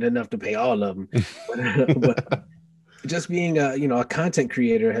bills, it wasn't enough to pay all of them. but just being a content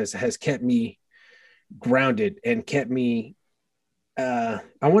creator has kept me grounded and kept me I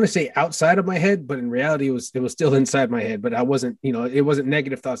want to say outside of my head, but in reality it was still inside my head. But I wasn't, it wasn't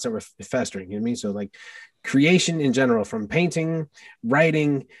negative thoughts that were festering. You know what I mean? So like creation in general, from painting,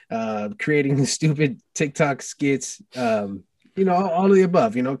 writing, creating stupid TikTok skits, all of the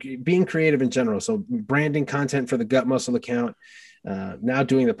above, being creative in general. So branding content for the Gut Muscle account, now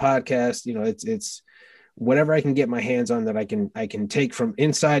doing the podcast, it's whatever I can get my hands on that I can take from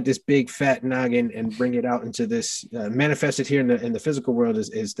inside this big fat noggin and bring it out into this manifested here in the physical world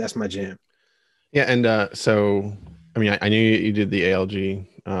is that's my jam. Yeah. And so, I mean, I knew you did the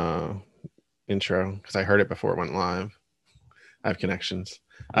ALG intro because I heard it before it went live. I have connections.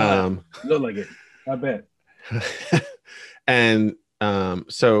 Look like it. I bet. And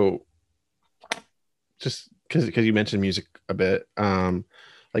so just because you mentioned music a bit,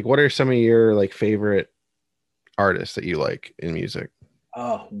 like what are some of your like favorite artists that you like in music?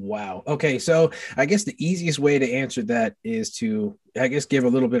 Oh, wow. Okay. So I guess the easiest way to answer that is to, I guess, give a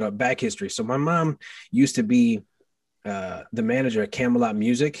little bit of back history. So my mom used to be the manager at Camelot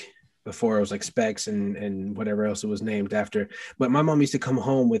Music before it was like Specs and whatever else it was named after. But my mom used to come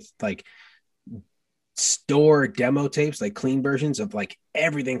home with like store demo tapes, like clean versions of like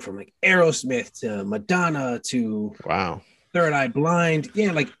everything from like Aerosmith to Madonna to wow, Third Eye Blind.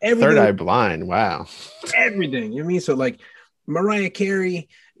 Yeah, like everything. Third Eye Blind. Wow. Everything. You know what I mean? So like Mariah Carey,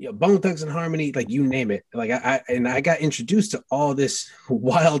 Bone Thugs and Harmony, like you name it. Like I got introduced to all this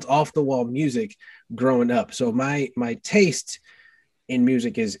wild off the wall music growing up. So my taste in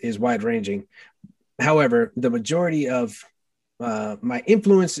music is wide ranging. However, the majority of my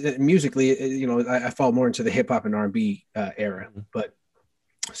influence musically, I fall more into the hip hop and R&B era, but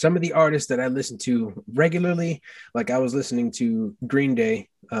some of the artists that I listen to regularly, like I was listening to Green Day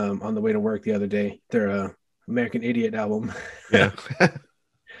on the way to work the other day, their American Idiot album. Yeah.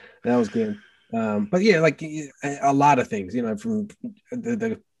 That was good. But yeah, like a lot of things, from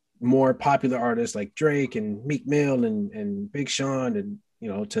the more popular artists like Drake and Meek Mill and Big Sean and,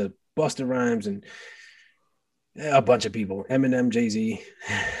 to Busta Rhymes and a bunch of people, Eminem, Jay-Z.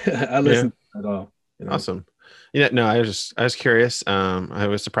 I listen to it all. Awesome. Yeah, no, I was curious. I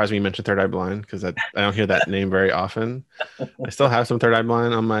was surprised when you mentioned Third Eye Blind because I don't hear that name very often. I still have some Third Eye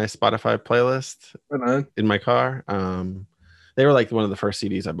Blind on my Spotify playlist in my car. They were like one of the first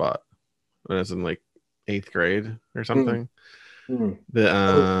CDs I bought when I was in like 8th grade or something. I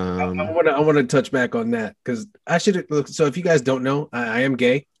want to touch back on that because I should. So if you guys don't know, I am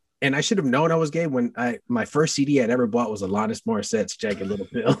gay. And I should have known I was gay when my first CD I'd ever bought was Alanis Morissette's Jagged Little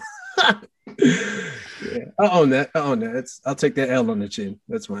Pill. Yeah, I'll own that. I'll take that L on the chin.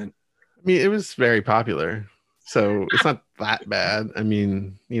 That's fine. I mean, it was very popular. So it's not that bad. I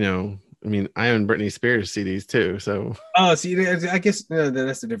mean, I own Britney Spears CDs too. So Oh, see, I guess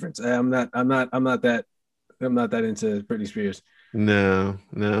that's the difference. I'm not that into Britney Spears. no.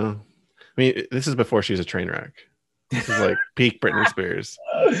 I mean, this is before she was a train wreck. This is like peak Britney Spears.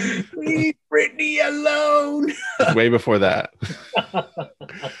 Leave Britney alone. It's way before that. I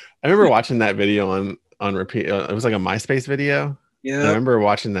remember watching that video on repeat. It was like a MySpace video. Yeah. I remember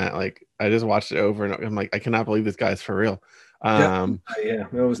watching that. Like I just watched it over and I'm like, I cannot believe this guy's for real. Yeah,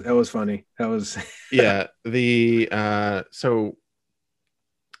 that was funny. That was yeah. The so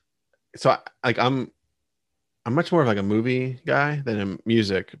I'm much more of like a movie guy than a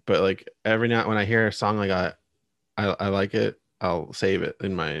music, but like every now when I hear a song like I like it, I'll save it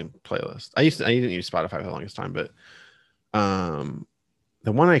in my playlist. I didn't use Spotify for the longest time, but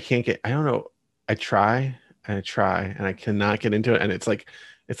the one I can't get, I don't know. I try and I cannot get into it. And it's like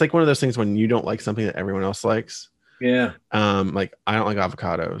one of those things when you don't like something that everyone else likes. Yeah. Like I don't like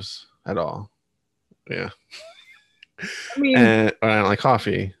avocados at all. Yeah. I mean, and I don't like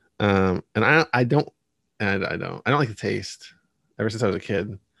coffee. And I don't like the taste ever since I was a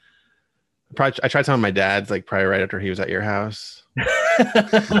kid. I tried some of my dad's like probably right after he was at your house.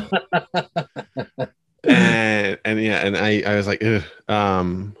 and yeah, and I was like, ugh.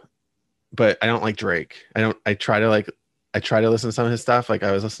 But I don't like Drake. I try to listen to some of his stuff. Like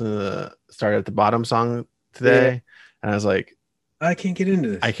I was listening to the Start at the Bottom song today, and I was like, I can't get into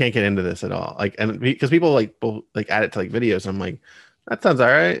this. I can't get into this at all. Like, and because people will add it to like videos, and I'm like, that sounds all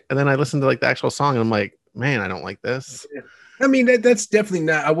right. And then I listen to like the actual song, and I'm like, man, I don't like this. Yeah. I mean, that's definitely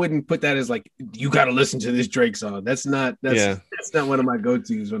not. I wouldn't put that as like you got to listen to this Drake song. That's not one of my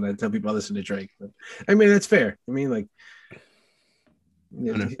go-tos when I tell people I listen to Drake. But I mean, that's fair. I mean, like,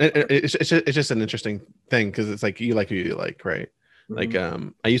 yeah. It's just an interesting thing because it's like you like who you like, right? Mm-hmm.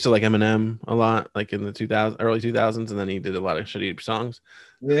 Like I used to like Eminem a lot, like in the early 2000s, and then he did a lot of shitty songs.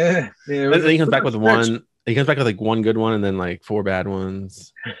 Yeah. Then he comes back with one. He comes back with like one good one and then like four bad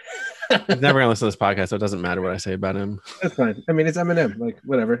ones. He's never gonna listen to this podcast, so it doesn't matter what I say about him. That's fine. I mean, it's Eminem, like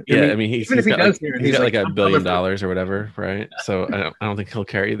whatever. Yeah, I mean, he's got like $1 billion or whatever, right? So I don't think he'll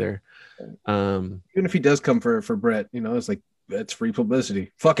care either. Even if he does come for Brett, it's like that's free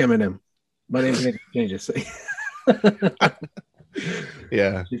publicity. Fuck Eminem. My name changes.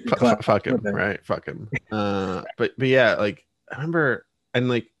 Yeah, fuck him, right? Fuck him. But yeah, like I remember, and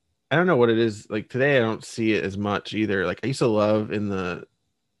like I don't know what it is. Like today, I don't see it as much either. Like I used to love in the,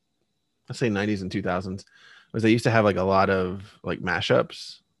 let's say 90s and 2000s, was they used to have like a lot of like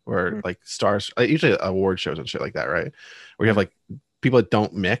mashups or like stars, usually award shows and shit like that, right? Where you have like people that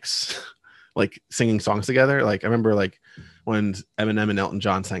don't mix, like singing songs together. Like I remember like when Eminem and Elton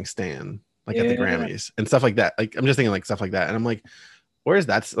John sang "Stan" like at the Grammys and stuff like that. Like I'm just thinking like stuff like that, and I'm like, where's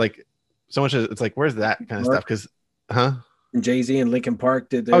that? Like so much. It's like where's that kind of stuff? Because, Jay-Z and Linkin Park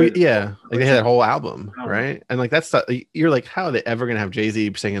did their, like they had that whole album, right? And like that's stuff you're like, how are they ever gonna have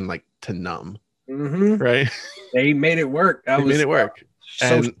Jay-Z singing like "To Numb"? Mm-hmm. Right? They made it work. Made it work.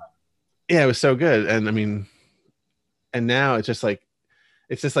 And yeah, it was so good. And I mean, and now it's just like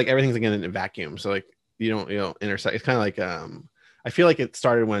everything's again in a vacuum. So like you don't intersect. It's kind of like I feel like it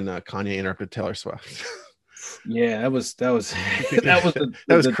started when Kanye interrupted Taylor Swift. Yeah, that was that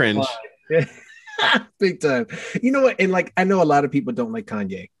was cringe. Big time. You know what? And like I know a lot of people don't like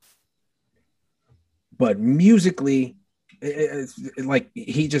Kanye, but musically, like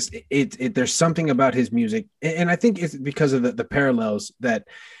he just there's something about his music, and I think it's because of the parallels that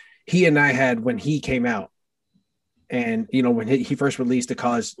he and I had when he came out. And when he first released the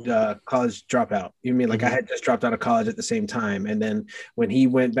college dropout, you mean like I had just dropped out of college at the same time, and then when he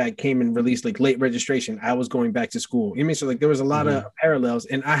came and released like Late Registration, I was going back to school. You mean so like there was a lot of parallels,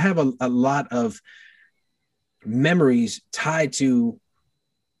 and I have a lot of memories tied to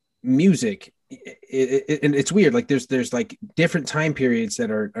music. And it's weird. Like there's like different time periods that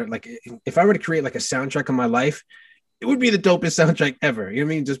are like if I were to create like a soundtrack of my life, it would be the dopest soundtrack ever. You know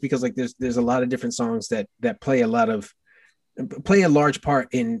what I mean? Just because like there's a lot of different songs that play a large part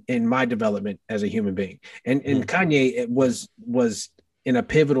in my development as a human being. And Kanye it was in a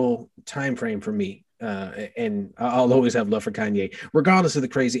pivotal time frame for me. And I'll always have love for Kanye, regardless of the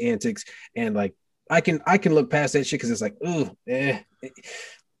crazy antics. And like I can look past that shit because it's like,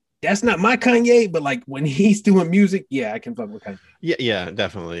 that's not my Kanye. But like when he's doing music, yeah, I can fuck with Kanye. Yeah,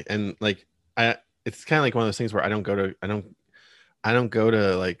 definitely. And like it's kind of like one of those things where I don't go to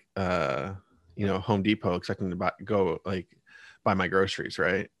like Home Depot expecting to buy my groceries,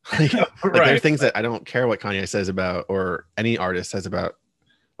 right? Like, right. Like there are things that I don't care what Kanye says about or any artist says about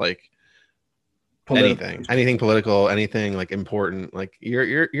like anything political, anything like important. Like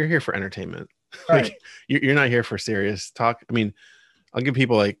you're here for entertainment, Right. Like you're not here for serious talk. I mean, I'll give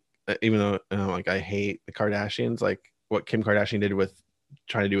people like, even though like I hate the Kardashians, like what Kim Kardashian did with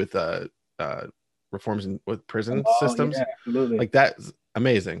trying to do with reforms with prison systems, yeah, absolutely. like that's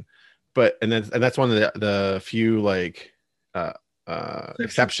amazing. But and that's one of the few like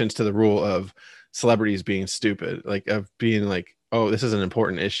exceptions to the rule of celebrities being stupid, like of being like, oh, this is an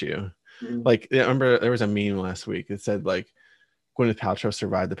important issue. Mm-hmm. Like I remember there was a meme last week that said like Gwyneth Paltrow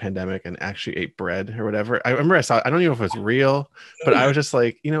survived the pandemic and actually ate bread or whatever. I remember I saw it. I don't even know if it was real, but I was just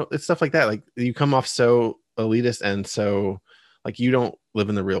like, it's stuff like that. Like you come off so elitist and so like you don't live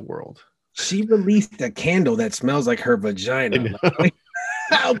in the real world. She released a candle that smells like her vagina. Like,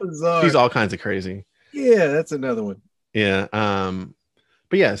 how bizarre. She's all kinds of crazy. Yeah, that's another one. Yeah.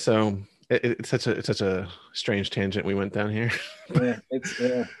 But yeah, so it's such a strange tangent we went down here. Yeah, it's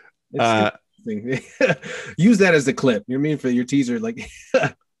use that as the clip. You know what I mean, for your teaser, like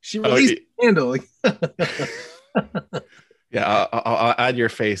she released a candle. Yeah, I'll add your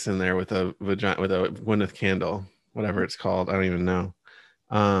face in there with a vagina, with a Gwyneth candle, whatever it's called. I don't even know.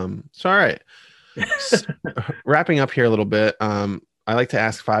 So all right. Wrapping up here a little bit. I like to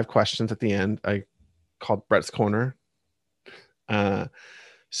ask 5 questions at the end. I called Brett's Corner.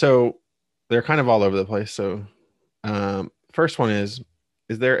 So they're kind of all over the place. So first one is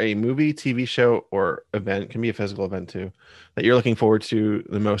there a movie, TV show, or event, can be a physical event too, that you're looking forward to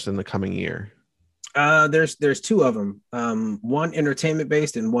the most in the coming year? There's 2 of them. One entertainment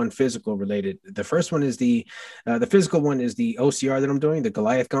based and one physical related. The first one is the physical one is the OCR that I'm doing, the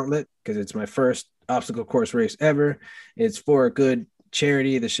Goliath Gauntlet, because it's my first obstacle course race ever. It's for a good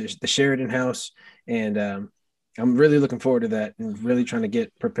charity, the Sheridan House, and I'm really looking forward to that and really trying to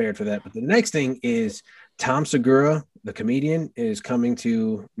get prepared for that. But the next thing is Tom Segura, the comedian, is coming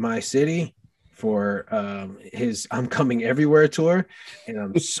to my city for his I'm Coming Everywhere tour, and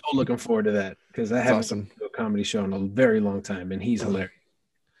I'm so looking forward to that because I haven't been to a comedy show in a very long time, and he's hilarious.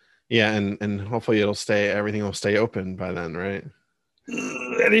 Yeah, and hopefully everything will stay open by then, right?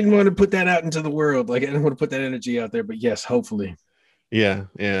 I didn't want to put that out into the world, like I didn't want to put that energy out there, but yes, hopefully. Yeah.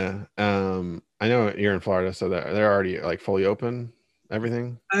 I know you're in Florida, so they're already like fully open,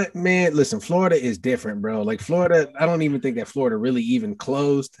 everything. Man, listen, Florida is different, bro. Like Florida, I don't even think that Florida really even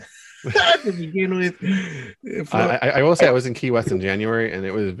closed to begin with. I will say I was in Key West in January, and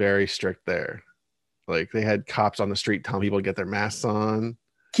it was very strict there. Like they had cops on the street telling people to get their masks on.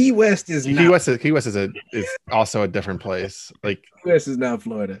 Key West is also a different place. Like Key West is not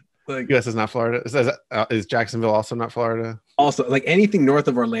Florida. Like U.S. is not Florida. Is Jacksonville also not Florida? Also, like anything north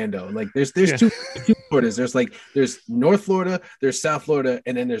of Orlando, like there's two Floridas. There's North Florida, there's South Florida,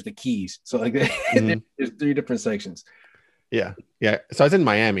 and then there's the Keys. So like there's 3 different sections. Yeah. So I was in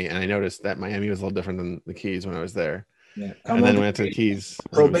Miami, and I noticed that Miami was a little different than the Keys when I was there. Yeah. And then went to the Keys.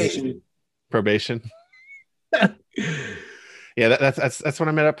 Probation. Yeah, that's when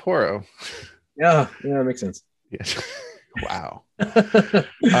I met up Poro. Yeah, that makes sense. Yes. Wow. All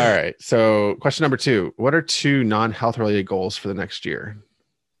right. So question number 2. What are 2 non-health related goals for the next year?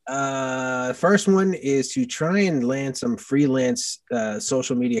 First one is to try and land some freelance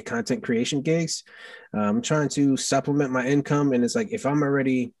social media content creation gigs. I'm trying to supplement my income. And it's like, if I'm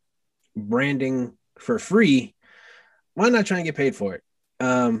already branding for free, why not try and get paid for it?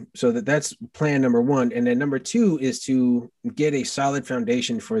 So that's plan number 1. And then number 2 is to get a solid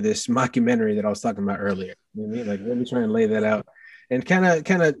foundation for this mockumentary that I was talking about earlier. You know what I mean? Like, let me try and lay that out and kind of,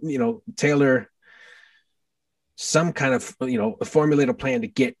 tailor some kind of, formulate a plan to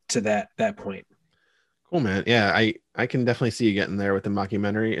get to that point. Cool, man. Yeah, I can definitely see you getting there with the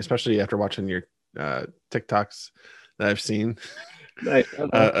mockumentary, especially after watching your TikToks that I've seen. Nice.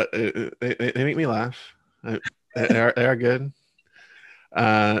 They make me laugh. They are good.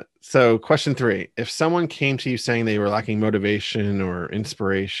 So question 3, if someone came to you saying they were lacking motivation or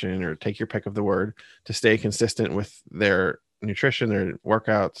inspiration, or take your pick of the word, to stay consistent with their nutrition, their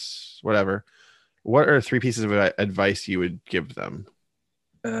workouts, whatever, what are 3 pieces of advice you would give them?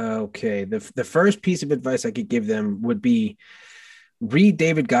 Okay. The first piece of advice I could give them would be read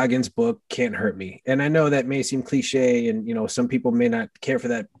David Goggins' book, Can't Hurt Me. And I know that may seem cliche, and, some people may not care for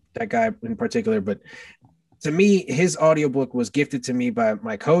that guy in particular, but to me, his audiobook was gifted to me by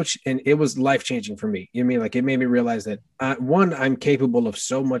my coach, and it was life-changing for me. You know what I mean? Like, it made me realize that one, I'm capable of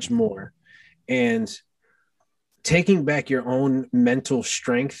so much more, and taking back your own mental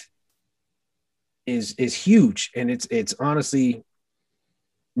strength is huge. And it's honestly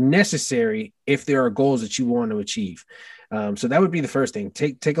necessary if there are goals that you want to achieve. So that would be the first thing.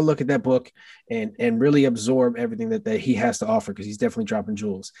 Take a look at that book and really absorb everything that he has to offer, because he's definitely dropping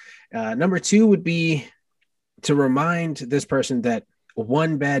jewels. Number 2 would be to remind this person that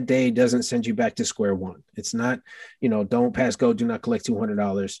one bad day doesn't send you back to square one. It's not, don't pass go, do not collect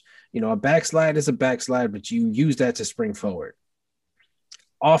 $200. A backslide is a backslide, but you use that to spring forward.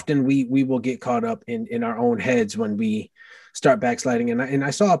 Often we will get caught up in our own heads when we start backsliding. And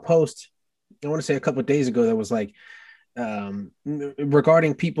I saw a post, I want to say a couple of days ago, that was like,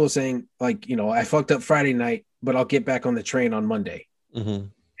 regarding people saying like, I fucked up Friday night, but I'll get back on the train on Monday. Mm-hmm.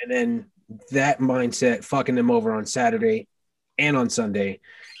 And then that mindset fucking them over on Saturday and on Sunday.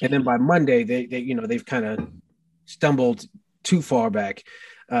 And then by Monday, they've kind of stumbled too far back.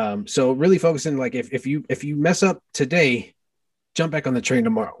 So really focusing, like if you mess up today, jump back on the train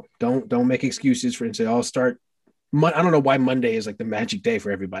tomorrow. Don't make excuses for and say, I'll start. I don't know why Monday is like the magic day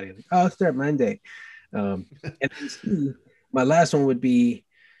for everybody. Like, I'll start Monday. And then my last one would be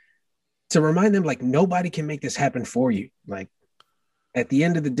to remind them, like, nobody can make this happen for you. Like, at the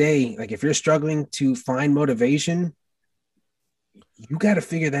end of the day, like, if you're struggling to find motivation, you got to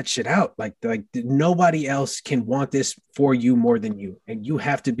figure that shit out. Like nobody else can want this for you more than you, and you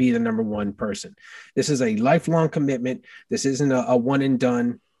have to be the number one person. This is a lifelong commitment. This isn't a one and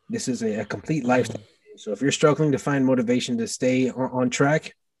done. This is a complete lifestyle. So if you're struggling to find motivation to stay on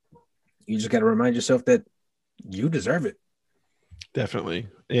track, you just got to remind yourself that you deserve it. Definitely.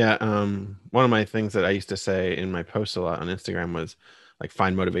 Yeah. One of my things that I used to say in my posts a lot on Instagram was like,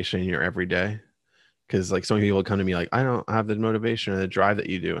 find motivation in your everyday. Because like so many people come to me like, I don't have the motivation or the drive that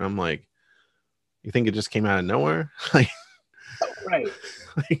you do. And I'm like, you think it just came out of nowhere? Like, right.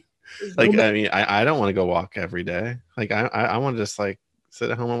 like I mean, I don't want to go walk every day. Like I want to just like sit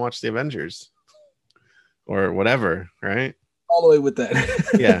at home and watch the Avengers or whatever. Right. All the way with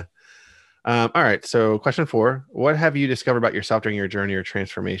that. Yeah. All right. So question 4, what have you discovered about yourself during your journey or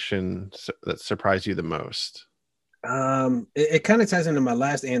transformation that surprised you the most? It kind of ties into my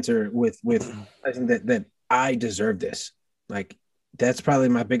last answer with I think that I deserve this. Like, that's probably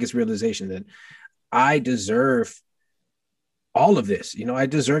my biggest realization, that I deserve all of this. I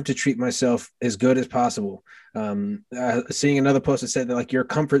deserve to treat myself as good as possible. Seeing another post that said that like your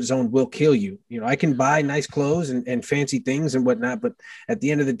comfort zone will kill you. I can buy nice clothes and fancy things and whatnot, but at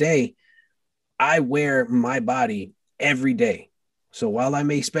the end of the day, I wear my body every day. So while I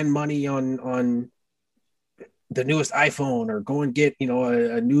may spend money on the newest iPhone or go and get,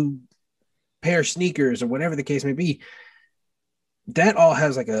 a new pair of sneakers or whatever the case may be, that all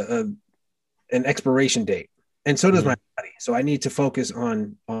has like an expiration date. And so does my body. So I need to focus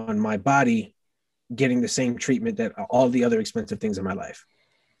on my body getting the same treatment that all the other expensive things in my life,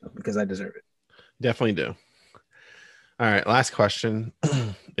 because I deserve it. Definitely do. All right. Last question.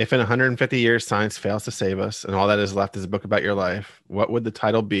 If in 150 years science fails to save us and all that is left is a book about your life, what would the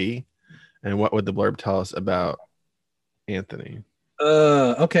title be? And what would the blurb tell us about Anthony?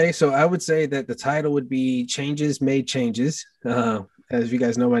 Okay, so I would say that the title would be Changes Made Changes. As you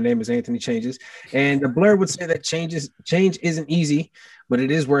guys know, my name is Anthony Changes. And the blurb would say that change isn't easy, but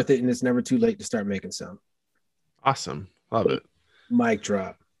it is worth it, and it's never too late to start making some. Awesome. Love it. Mic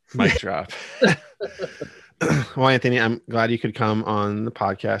drop. Mic drop. Well, Anthony, I'm glad you could come on the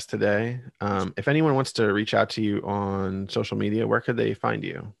podcast today. If anyone wants to reach out to you on social media, where could they find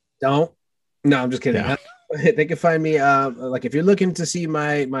you? No, I'm just kidding. Yeah. They can find me like if you're looking to see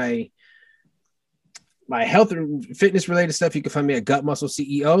my health and fitness related stuff, you can find me at Gut Muscle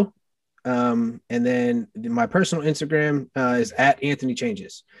CEO. And then my personal Instagram is at Anthony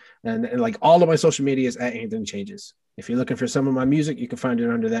Changes. And like all of my social media is at Anthony Changes. If you're looking for some of my music, you can find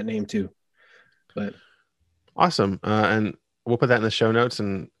it under that name too. But awesome. And we'll put that in the show notes,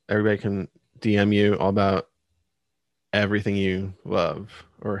 and everybody can DM you all about everything you love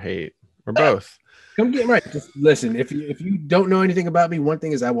or hate or both. Come get right. Just listen. If you don't know anything about me, one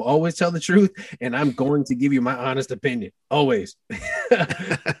thing is I will always tell the truth, and I'm going to give you my honest opinion. Always.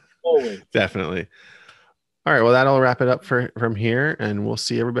 Always. Definitely. All right. Well, that'll wrap it up from here, and we'll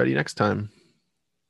see everybody next time.